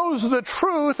knows the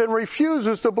truth and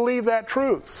refuses to believe that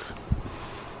truth.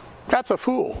 That's a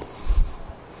fool.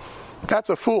 That's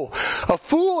a fool. A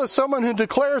fool is someone who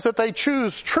declares that they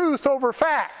choose truth over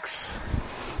facts.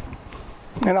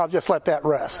 And I'll just let that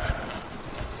rest.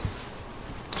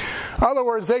 In other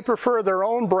words, they prefer their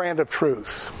own brand of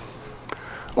truth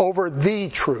over the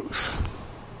truth.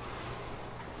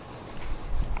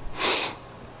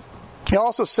 He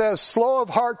also says, slow of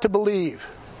heart to believe.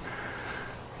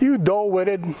 You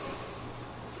dull-witted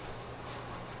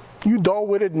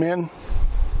men.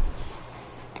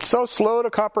 So slow to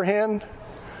comprehend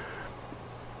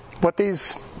what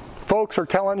these folks are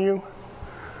telling you.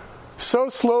 So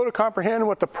slow to comprehend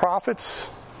what the prophets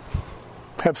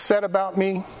have said about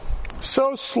me.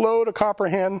 So slow to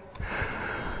comprehend.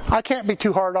 I can't be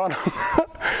too hard on them.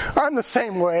 I'm the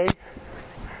same way.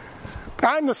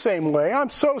 I'm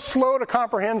so slow to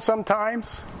comprehend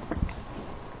sometimes.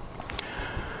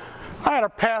 I had a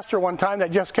pastor one time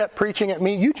that just kept preaching at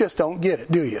me. You just don't get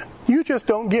it, do you? You just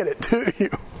don't get it, do you?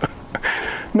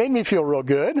 Made me feel real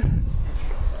good.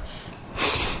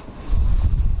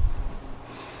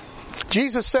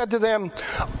 Jesus said to them,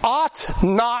 ought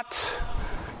not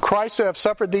Christ to have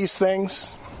suffered these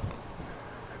things?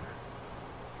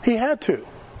 He had to.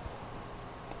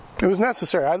 It was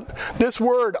necessary. This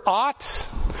word ought,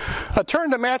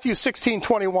 turn to Matthew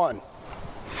 16:21.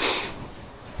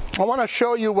 I want to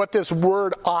show you what this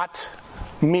word ought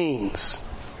means.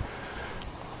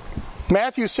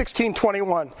 Matthew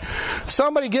 16:21.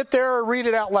 Somebody get there or read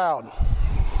it out loud. From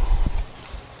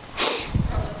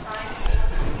the time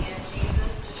came began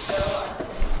Jesus to show unto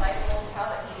his disciples how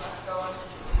that he must go unto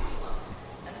Jerusalem,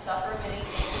 and suffer many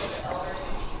things of the elders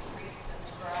and chief priests and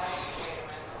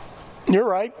scribes. You're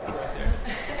right. And be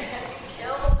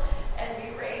killed and be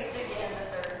raised again the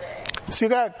third day. See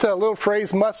that little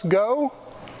phrase, must go?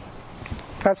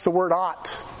 That's the word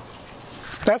ought.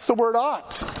 That's the word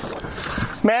ought.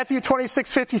 Matthew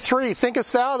 26:53.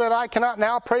 Thinkest thou that I cannot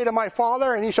now pray to my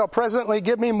Father, and he shall presently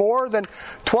give me more than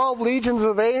 12 legions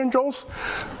of angels?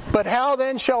 But how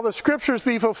then shall the scriptures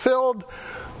be fulfilled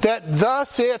that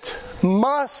thus it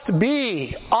must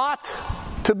be, ought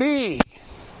to be?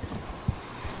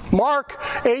 Mark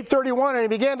 8:31, and he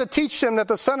began to teach them that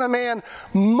the Son of Man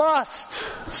must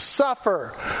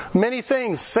suffer many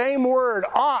things. Same word,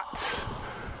 ought.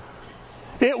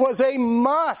 It was a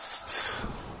must.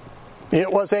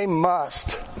 It was a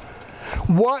must.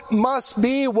 What must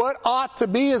be, what ought to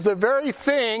be, is the very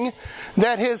thing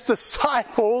that his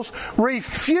disciples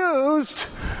refused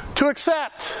to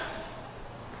accept.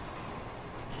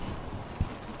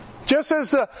 Just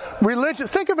as the religious,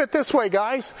 think of it this way,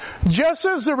 guys. Just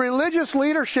as the religious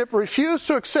leadership refused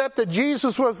to accept that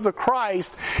Jesus was the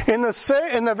Christ, in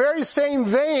the very same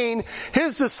vein,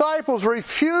 his disciples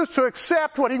refused to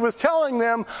accept what he was telling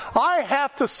them. I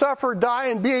have to suffer, die,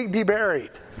 and be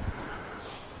buried.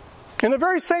 In the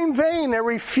very same vein, they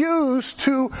refused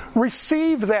to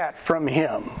receive that from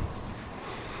him.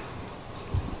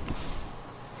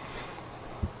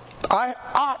 I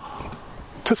ought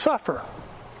to suffer.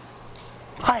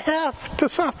 I have to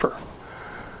suffer.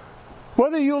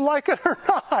 Whether you like it or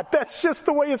not, that's just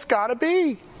the way it's got to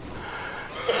be.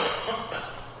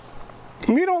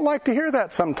 We don't like to hear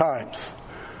that sometimes,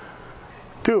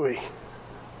 do we?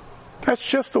 That's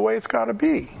just the way it's got to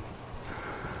be.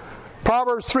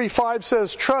 Proverbs 3:5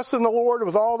 says, trust in the Lord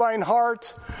with all thine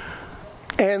heart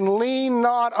and lean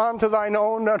not unto thine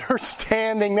own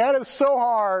understanding. That is so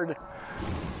hard.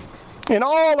 In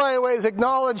all thy ways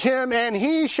acknowledge him, and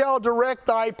he shall direct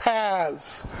thy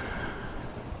paths.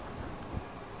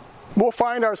 We'll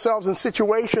find ourselves in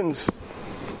situations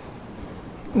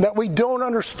that we don't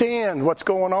understand what's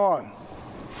going on.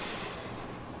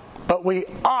 But we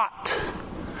ought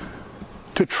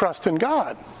to trust in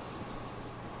God.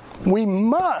 We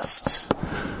must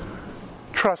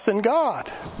trust in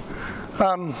God.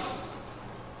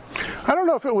 I don't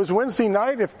know if it was Wednesday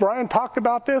night, if Brian talked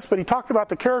about this, but he talked about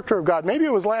the character of God. Maybe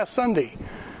it was last Sunday.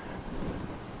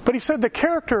 But he said the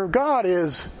character of God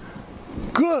is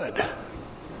good.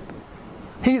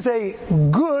 He's a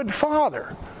good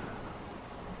Father.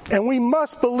 And we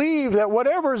must believe that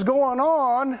whatever is going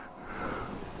on,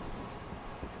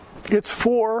 it's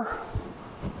for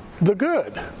the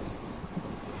good.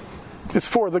 It's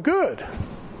for the good.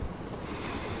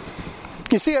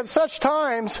 You see, at such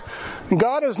times,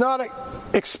 God is not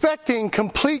expecting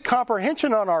complete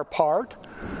comprehension on our part.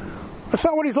 That's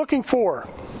not what He's looking for.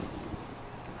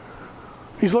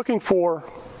 He's looking for,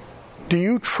 do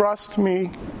you trust me?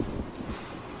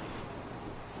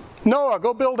 Noah,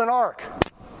 go build an ark.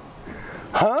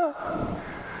 Huh?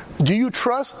 Do you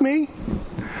trust me?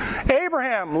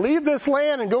 Abraham, leave this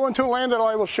land and go into a land that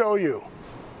I will show you.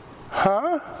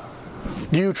 Huh?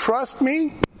 Do you trust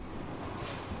me?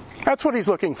 That's what He's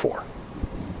looking for.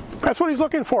 That's what He's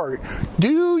looking for.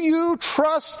 Do you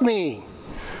trust me?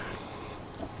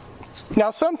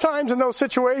 Now, sometimes in those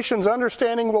situations,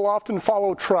 understanding will often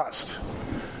follow trust.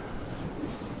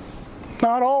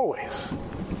 Not always.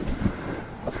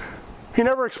 He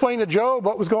never explained to Job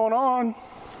what was going on.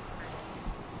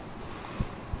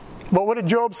 But what did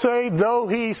Job say? Though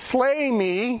he slay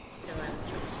me,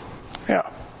 yeah.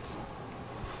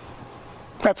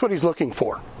 That's what he's looking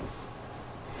for.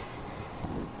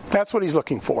 That's what he's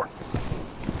looking for.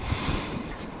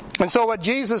 And so what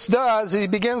Jesus does, he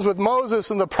begins with Moses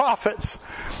and the prophets,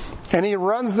 and he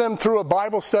runs them through a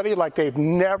Bible study like they've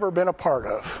never been a part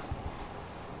of.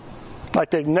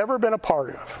 Like they've never been a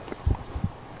part of.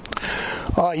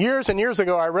 Years and years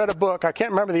ago, I read a book, I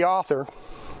can't remember the author,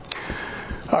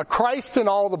 Christ in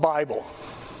All the Bible.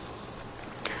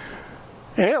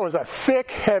 And it was a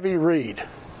thick, heavy read.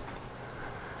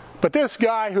 But this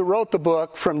guy who wrote the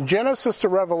book, from Genesis to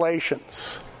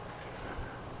Revelations,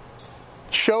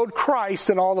 showed Christ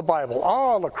in all the Bible,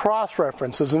 all the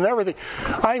cross-references and everything.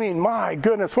 I mean, my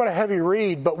goodness, what a heavy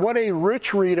read, but what a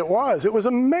rich read it was. It was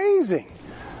amazing.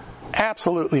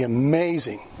 Absolutely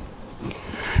amazing.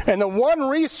 And the one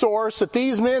resource that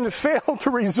these men failed to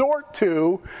resort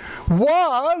to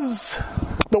was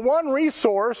the one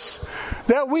resource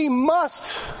that we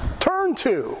must turn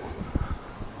to.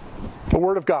 The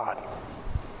Word of God.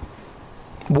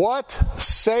 What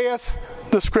saith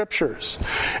the Scriptures?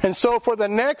 And so for the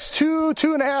next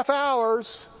 2.5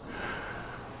 hours,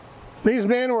 these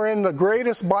men were in the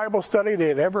greatest Bible study they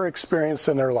had ever experienced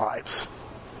in their lives.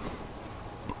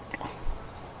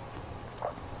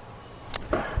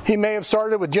 He may have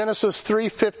started with Genesis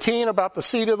 3:15 about the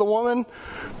seed of the woman,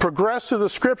 progressed through the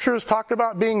Scriptures, talked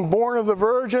about being born of the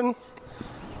virgin,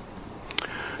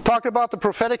 talked about the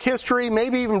prophetic history,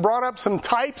 maybe even brought up some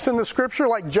types in the Scripture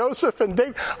like Joseph and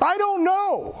David. I don't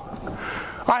know.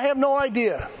 I have no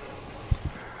idea.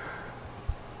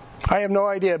 I have no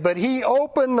idea. But he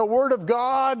opened the Word of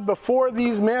God before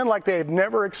these men like they had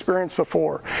never experienced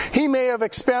before. He may have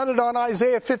expounded on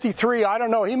Isaiah 53. I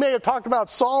don't know. He may have talked about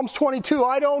Psalms 22.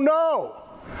 I don't know.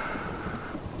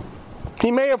 He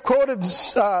may have quoted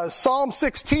Psalm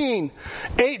 16,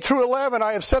 8 through 11.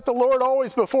 I have set the Lord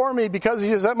always before me, because he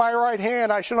is at my right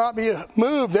hand. I shall not be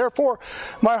moved. Therefore,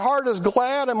 my heart is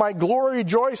glad and my glory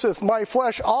rejoiceth. My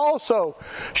flesh also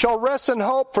shall rest in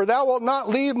hope, for thou wilt not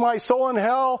leave my soul in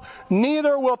hell,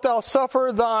 neither wilt thou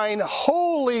suffer thine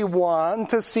Holy One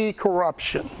to see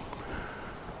corruption.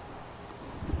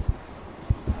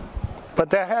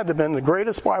 But that had to have been the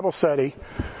greatest Bible study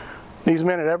these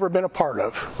men had ever been a part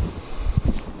of.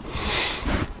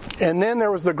 And then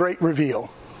there was the great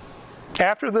reveal.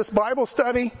 After this Bible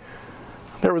study,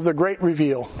 there was the great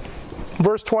reveal.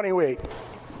 Verse 28.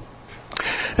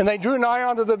 And they drew nigh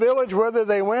unto the village whither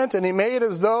they went, and he made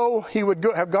as though he would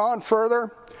have gone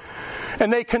further.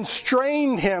 And they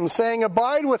constrained him, saying,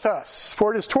 Abide with us,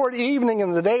 for it is toward evening,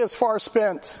 and the day is far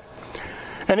spent.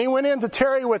 And he went in to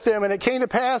tarry with them, and it came to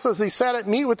pass as he sat at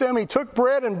meat with them, he took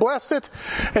bread and blessed it,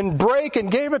 and brake and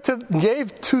gave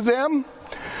to them.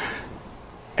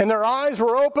 And their eyes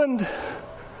were opened,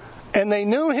 and they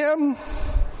knew him,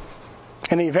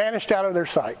 and he vanished out of their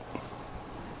sight.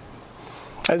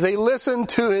 As they listened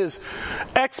to his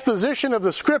exposition of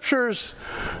the Scriptures,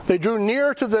 they drew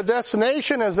near to the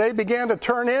destination. As they began to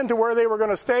turn in to where they were going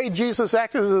to stay, Jesus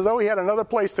acted as though he had another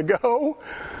place to go.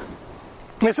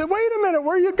 They said, wait a minute,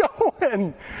 where are you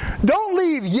going? Don't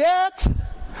leave yet.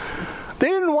 They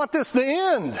didn't want this to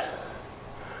end.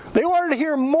 They wanted to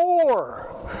hear more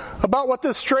about what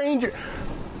this stranger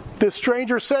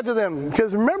said to them.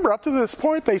 Because remember, up to this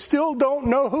point, they still don't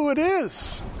know who it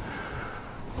is.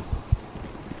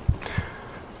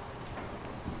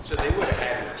 So they would have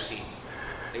had to have seen him.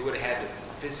 They would have had to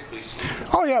physically see him.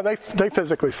 Oh yeah, they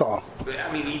physically saw him. But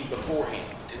I mean, even beforehand,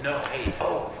 to know, hey,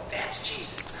 oh, that's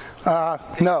Jesus.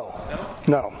 No.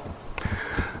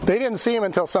 They didn't see him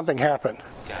until something happened.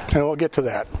 Gotcha. And we'll get to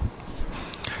that.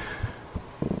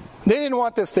 They didn't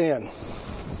want this to end.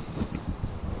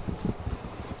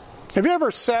 Have you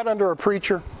ever sat under a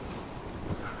preacher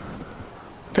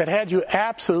that had you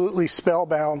absolutely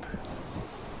spellbound?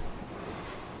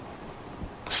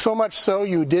 So much so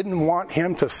you didn't want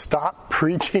him to stop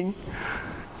preaching?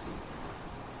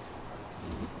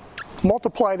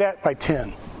 Multiply that by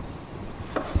 10.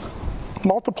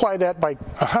 Multiply that by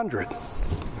 100.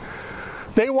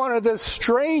 They wanted this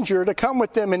stranger to come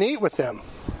with them and eat with them.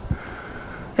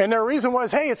 And their reason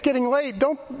was, hey, it's getting late.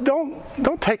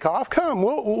 Don't take off. Come.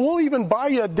 We'll even buy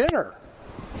you a dinner.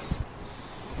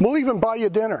 We'll even buy you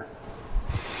dinner.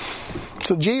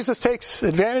 So Jesus takes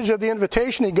advantage of the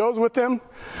invitation. He goes with them.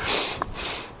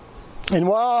 And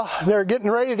while they're getting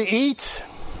ready to eat,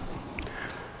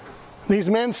 These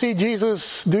men see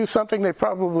Jesus do something they've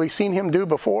probably seen him do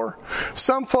before.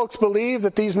 Some folks believe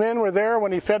that these men were there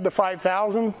when he fed the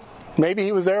 5,000. Maybe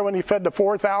he was there when he fed the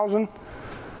 4,000.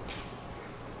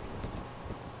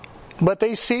 But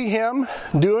they see him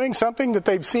doing something that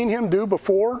they've seen him do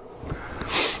before.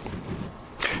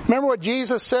 Remember what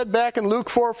Jesus said back in Luke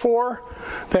 4:4?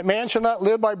 That man shall not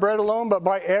live by bread alone, but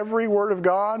by every word of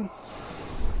God.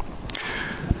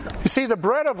 You see, the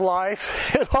bread of life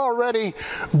had already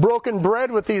broken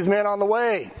bread with these men on the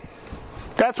way.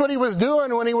 That's what he was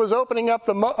doing when he was opening up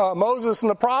the Moses and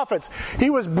the prophets. He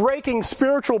was breaking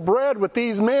spiritual bread with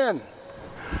these men.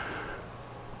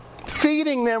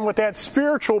 Feeding them with that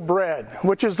spiritual bread,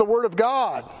 which is the Word of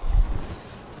God.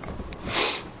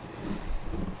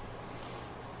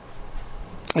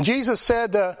 And Jesus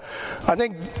said, I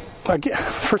think,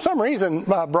 for some reason,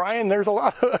 Brian, there's a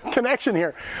lot of connection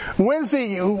here.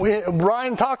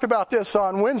 Brian talked about this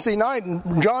on Wednesday night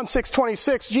in John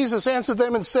 6:26. Jesus answered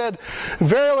them and said,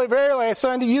 Verily, verily, I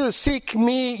say unto you, you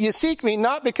seek me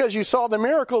not because you saw the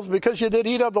miracles, because you did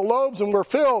eat of the loaves and were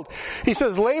filled. He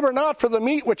says, labor not for the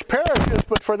meat which perishes,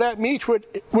 but for that meat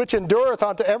which endureth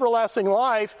unto everlasting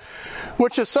life,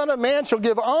 which the Son of Man shall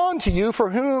give unto you, for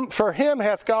him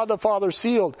hath God the Father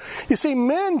sealed. You see,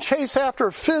 men chase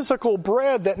after physical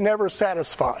bread that never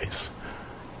satisfies.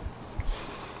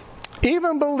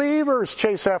 Even believers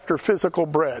chase after physical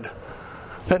bread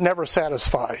that never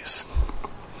satisfies.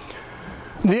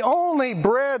 The only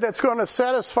bread that's going to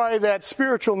satisfy that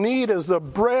spiritual need is the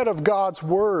bread of God's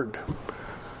Word.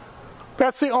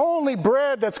 That's the only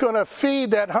bread that's going to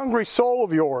feed that hungry soul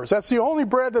of yours. That's the only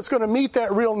bread that's going to meet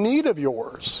that real need of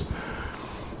yours.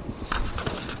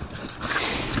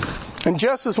 And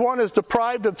just as one is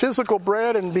deprived of physical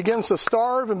bread and begins to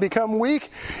starve and become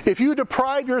weak, if you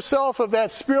deprive yourself of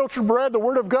that spiritual bread, the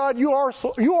Word of God, you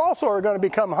also are going to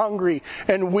become hungry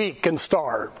and weak and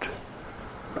starved.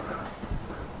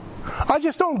 I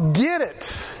just don't get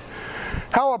it.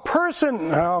 How a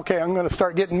person, okay, I'm going to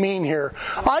start getting mean here.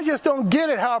 I just don't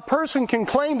get it how a person can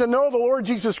claim to know the Lord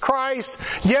Jesus Christ.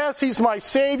 Yes, He's my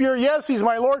Savior. Yes, He's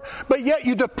my Lord. But yet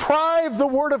you deprive the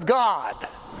Word of God.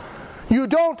 You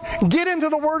don't get into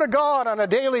the Word of God on a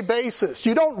daily basis.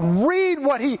 You don't read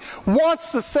what He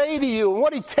wants to say to you and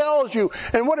what He tells you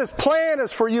and what His plan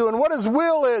is for you and what His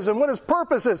will is and what His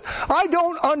purpose is. I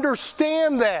don't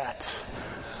understand that.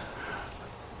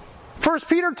 1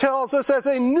 Peter tells us, as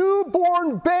a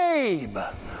newborn babe,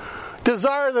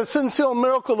 desire the sincere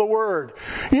milk of the Word.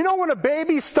 You know when a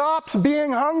baby stops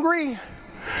being hungry?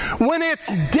 When it's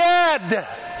dead.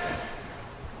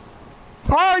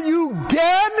 Are you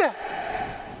dead?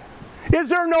 Is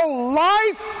there no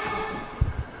life?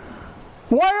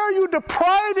 Why are you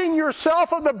depriving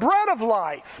yourself of the bread of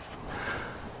life?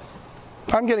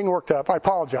 I'm getting worked up. I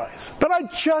apologize. But I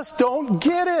just don't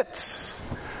get it.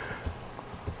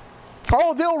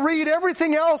 Oh, they'll read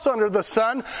everything else under the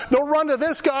sun. They'll run to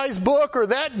this guy's book or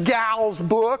that gal's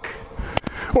book.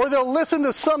 Or they'll listen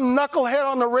to some knucklehead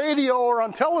on the radio or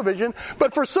on television.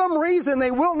 But for some reason,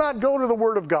 they will not go to the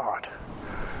Word of God.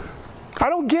 I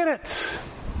don't get it.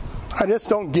 I just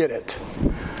don't get it.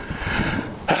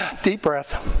 Deep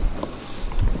breath.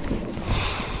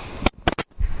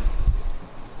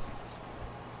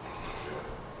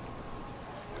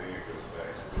 I think it goes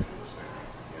back to what you were saying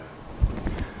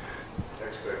again.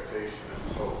 Expectation and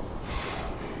hope.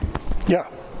 Yeah,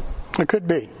 it could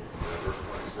be. Verse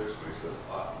 26 when he says,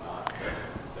 ought not,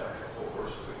 that whole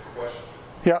verse is a question.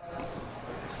 Yeah.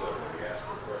 So when he asks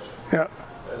the question, Yeah.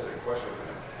 that is a question with an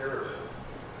imperative.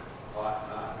 Ought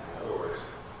not. In other words,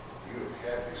 you have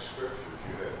had these scriptures,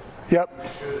 Yep. you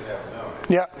should have known it.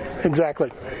 Yeah,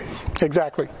 exactly.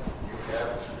 Exactly. You have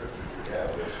the scriptures, you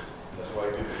have this. That's why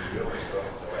you didn't reveal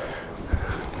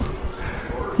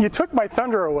stuff. You took my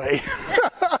thunder away.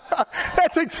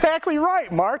 That's exactly right,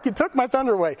 Mark. You took my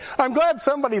thunder away. I'm glad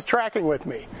somebody's tracking with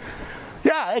me.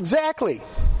 Yeah, exactly.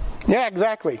 Yeah,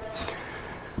 exactly.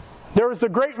 There was the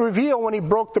great reveal when He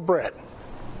broke the bread.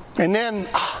 And then,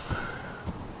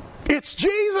 it's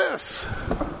Jesus!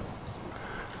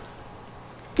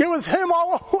 It was Him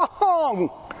all along.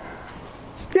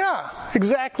 Yeah,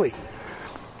 exactly.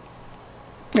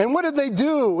 And what did they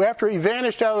do after He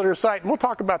vanished out of their sight? And we'll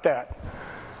talk about that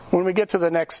when we get to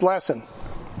the next lesson.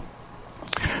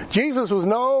 Jesus was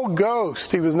no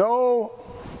ghost. He was no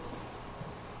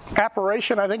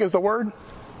apparition, I think is the word.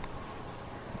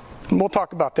 And we'll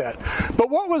talk about that. But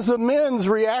what was the men's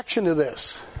reaction to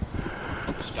this?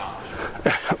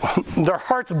 Their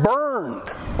hearts burned.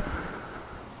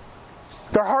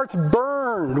 Their hearts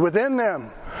burned within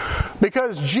them.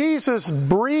 Because Jesus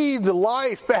breathed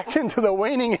life back into the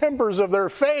waning embers of their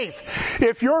faith.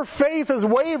 If your faith is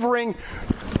wavering,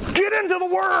 get into the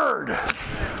Word.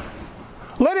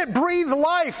 Let it breathe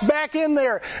life back in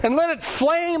there, and let it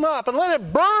flame up, and let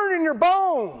it burn in your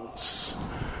bones.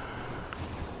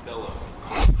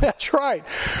 That's right.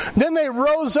 Then they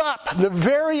rose up, the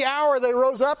very hour they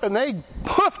rose up, and they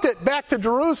hoofed it back to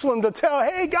Jerusalem to tell,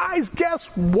 hey guys,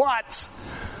 guess what?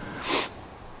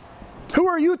 Who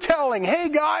are you telling? Hey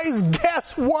guys,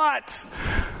 guess what?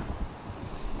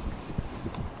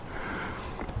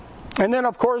 And then,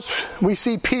 of course, we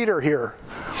see Peter here.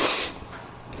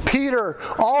 Peter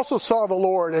also saw the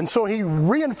Lord, and so he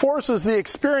reinforces the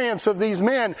experience of these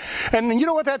men. And you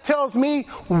know what that tells me?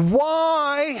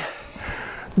 Why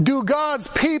do God's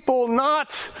people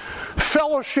not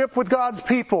fellowship with God's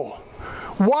people?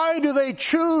 Why do they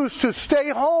choose to stay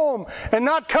home and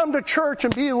not come to church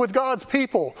and be with God's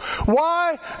people?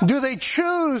 Why do they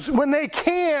choose when they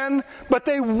can, but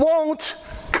they won't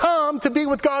come to be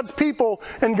with God's people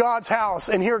in God's house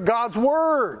and hear God's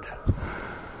Word?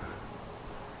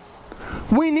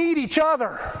 We need each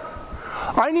other.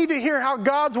 I need to hear how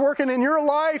God's working in your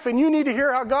life, and you need to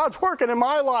hear how God's working in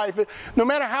my life, no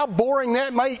matter how boring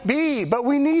that might be. But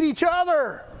we need each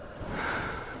other.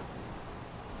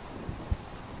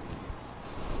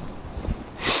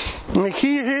 And the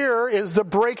key here is the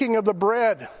breaking of the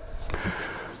bread.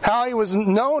 How he was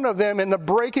known of them in the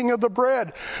breaking of the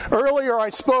bread. Earlier I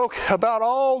spoke about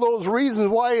all those reasons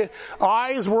why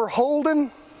eyes were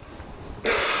holden.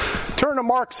 Turn to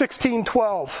Mark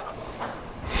 16:12.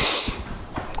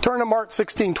 Turn to Mark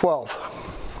 16:12.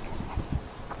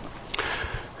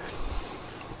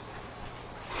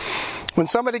 When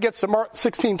somebody gets to Mark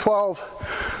 16:12,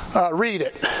 read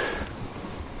it. After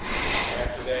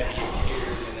that he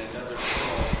appeared in another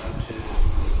form unto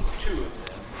two of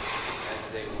them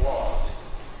as they walked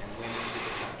and went into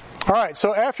the country. All right,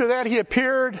 so after that he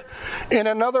appeared in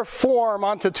another form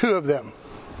unto two of them.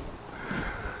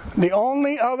 The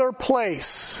only other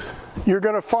place you're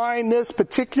going to find this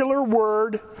particular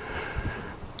word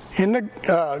in the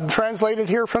translated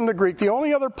here from the Greek, the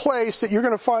only other place that you're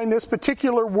going to find this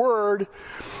particular word,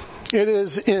 it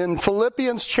is in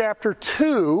Philippians chapter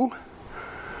 2,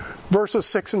 verses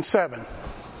 6 and 7.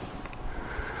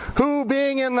 Who,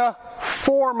 being in the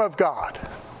form of God,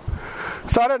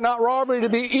 thought it not robbery to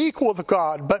be equal with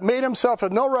God, but made himself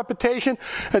of no reputation,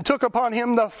 and took upon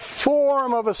him the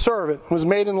form of a servant, was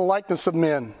made in the likeness of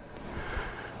men.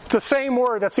 It's the same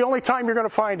word. That's the only time you're going to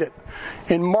find it,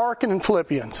 in Mark and in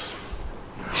Philippians.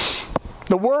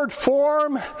 The word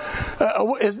form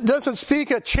doesn't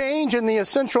speak a change in the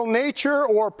essential nature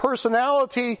or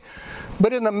personality,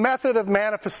 but in the method of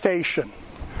manifestation.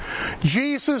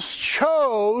 Jesus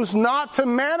chose not to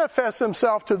manifest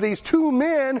himself to these two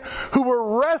men who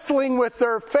were wrestling with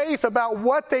their faith about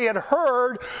what they had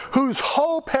heard, whose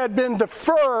hope had been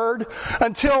deferred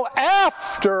until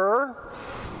after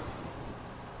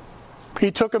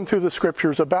he took them through the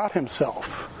scriptures about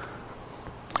himself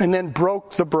and then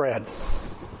broke the bread.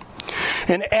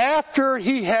 And after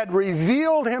he had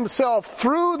revealed himself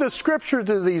through the scripture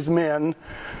to these men,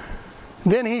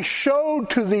 then he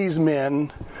showed to these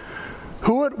men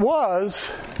who it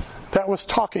was that was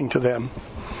talking to them.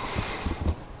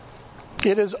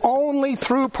 It is only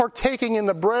through partaking in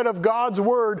the bread of God's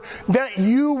Word that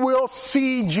you will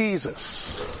see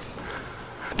Jesus.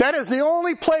 That is the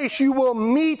only place you will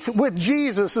meet with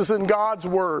Jesus, is in God's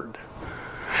Word.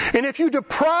 And if you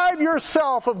deprive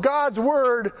yourself of God's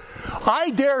Word,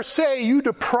 I dare say you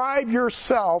deprive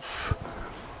yourself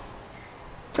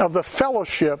of the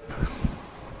fellowship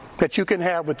that you can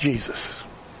have with Jesus.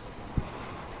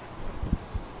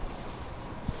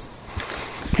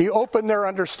 He opened their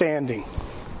understanding.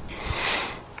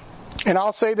 And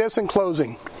I'll say this in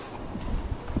closing.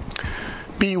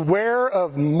 Beware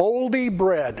of moldy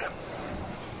bread,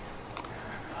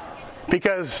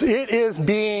 because it is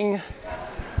being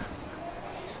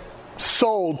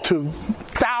sold to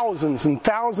thousands and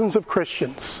thousands of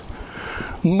Christians.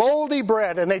 Moldy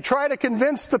bread, and they try to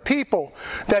convince the people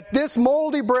that this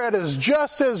moldy bread is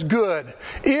just as good,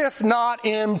 if not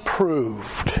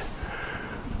improved.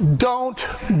 Don't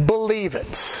believe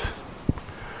it.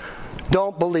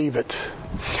 Don't believe it.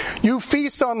 You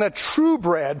feast on the true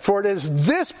bread, for it is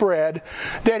this bread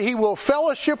that he will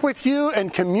fellowship with you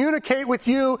and communicate with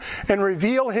you and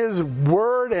reveal his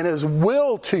word and his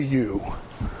will to you.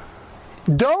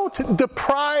 Don't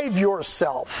deprive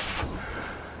yourself.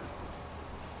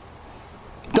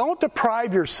 Don't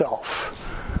deprive yourself.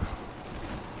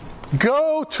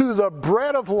 Go to the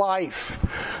bread of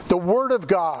life, the Word of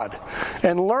God,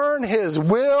 and learn His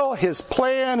will, His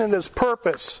plan, and His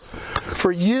purpose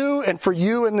for you and for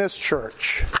you in this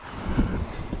church.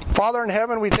 Father in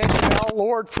heaven, we thank you now,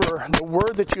 Lord, for the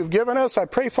word that you've given us. I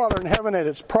pray, Father in heaven, that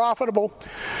it's profitable.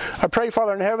 I pray,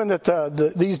 Father in heaven,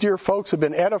 that these dear folks have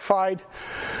been edified.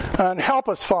 And help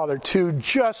us, Father, to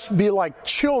just be like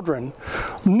children,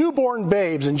 newborn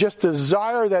babes, and just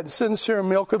desire that sincere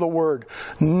milk of the word,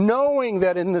 knowing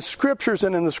that in the Scriptures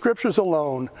and in the Scriptures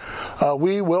alone,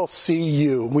 we will see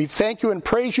you. We thank you and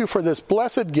praise you for this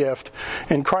blessed gift.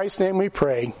 In Christ's name we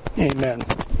pray. Amen.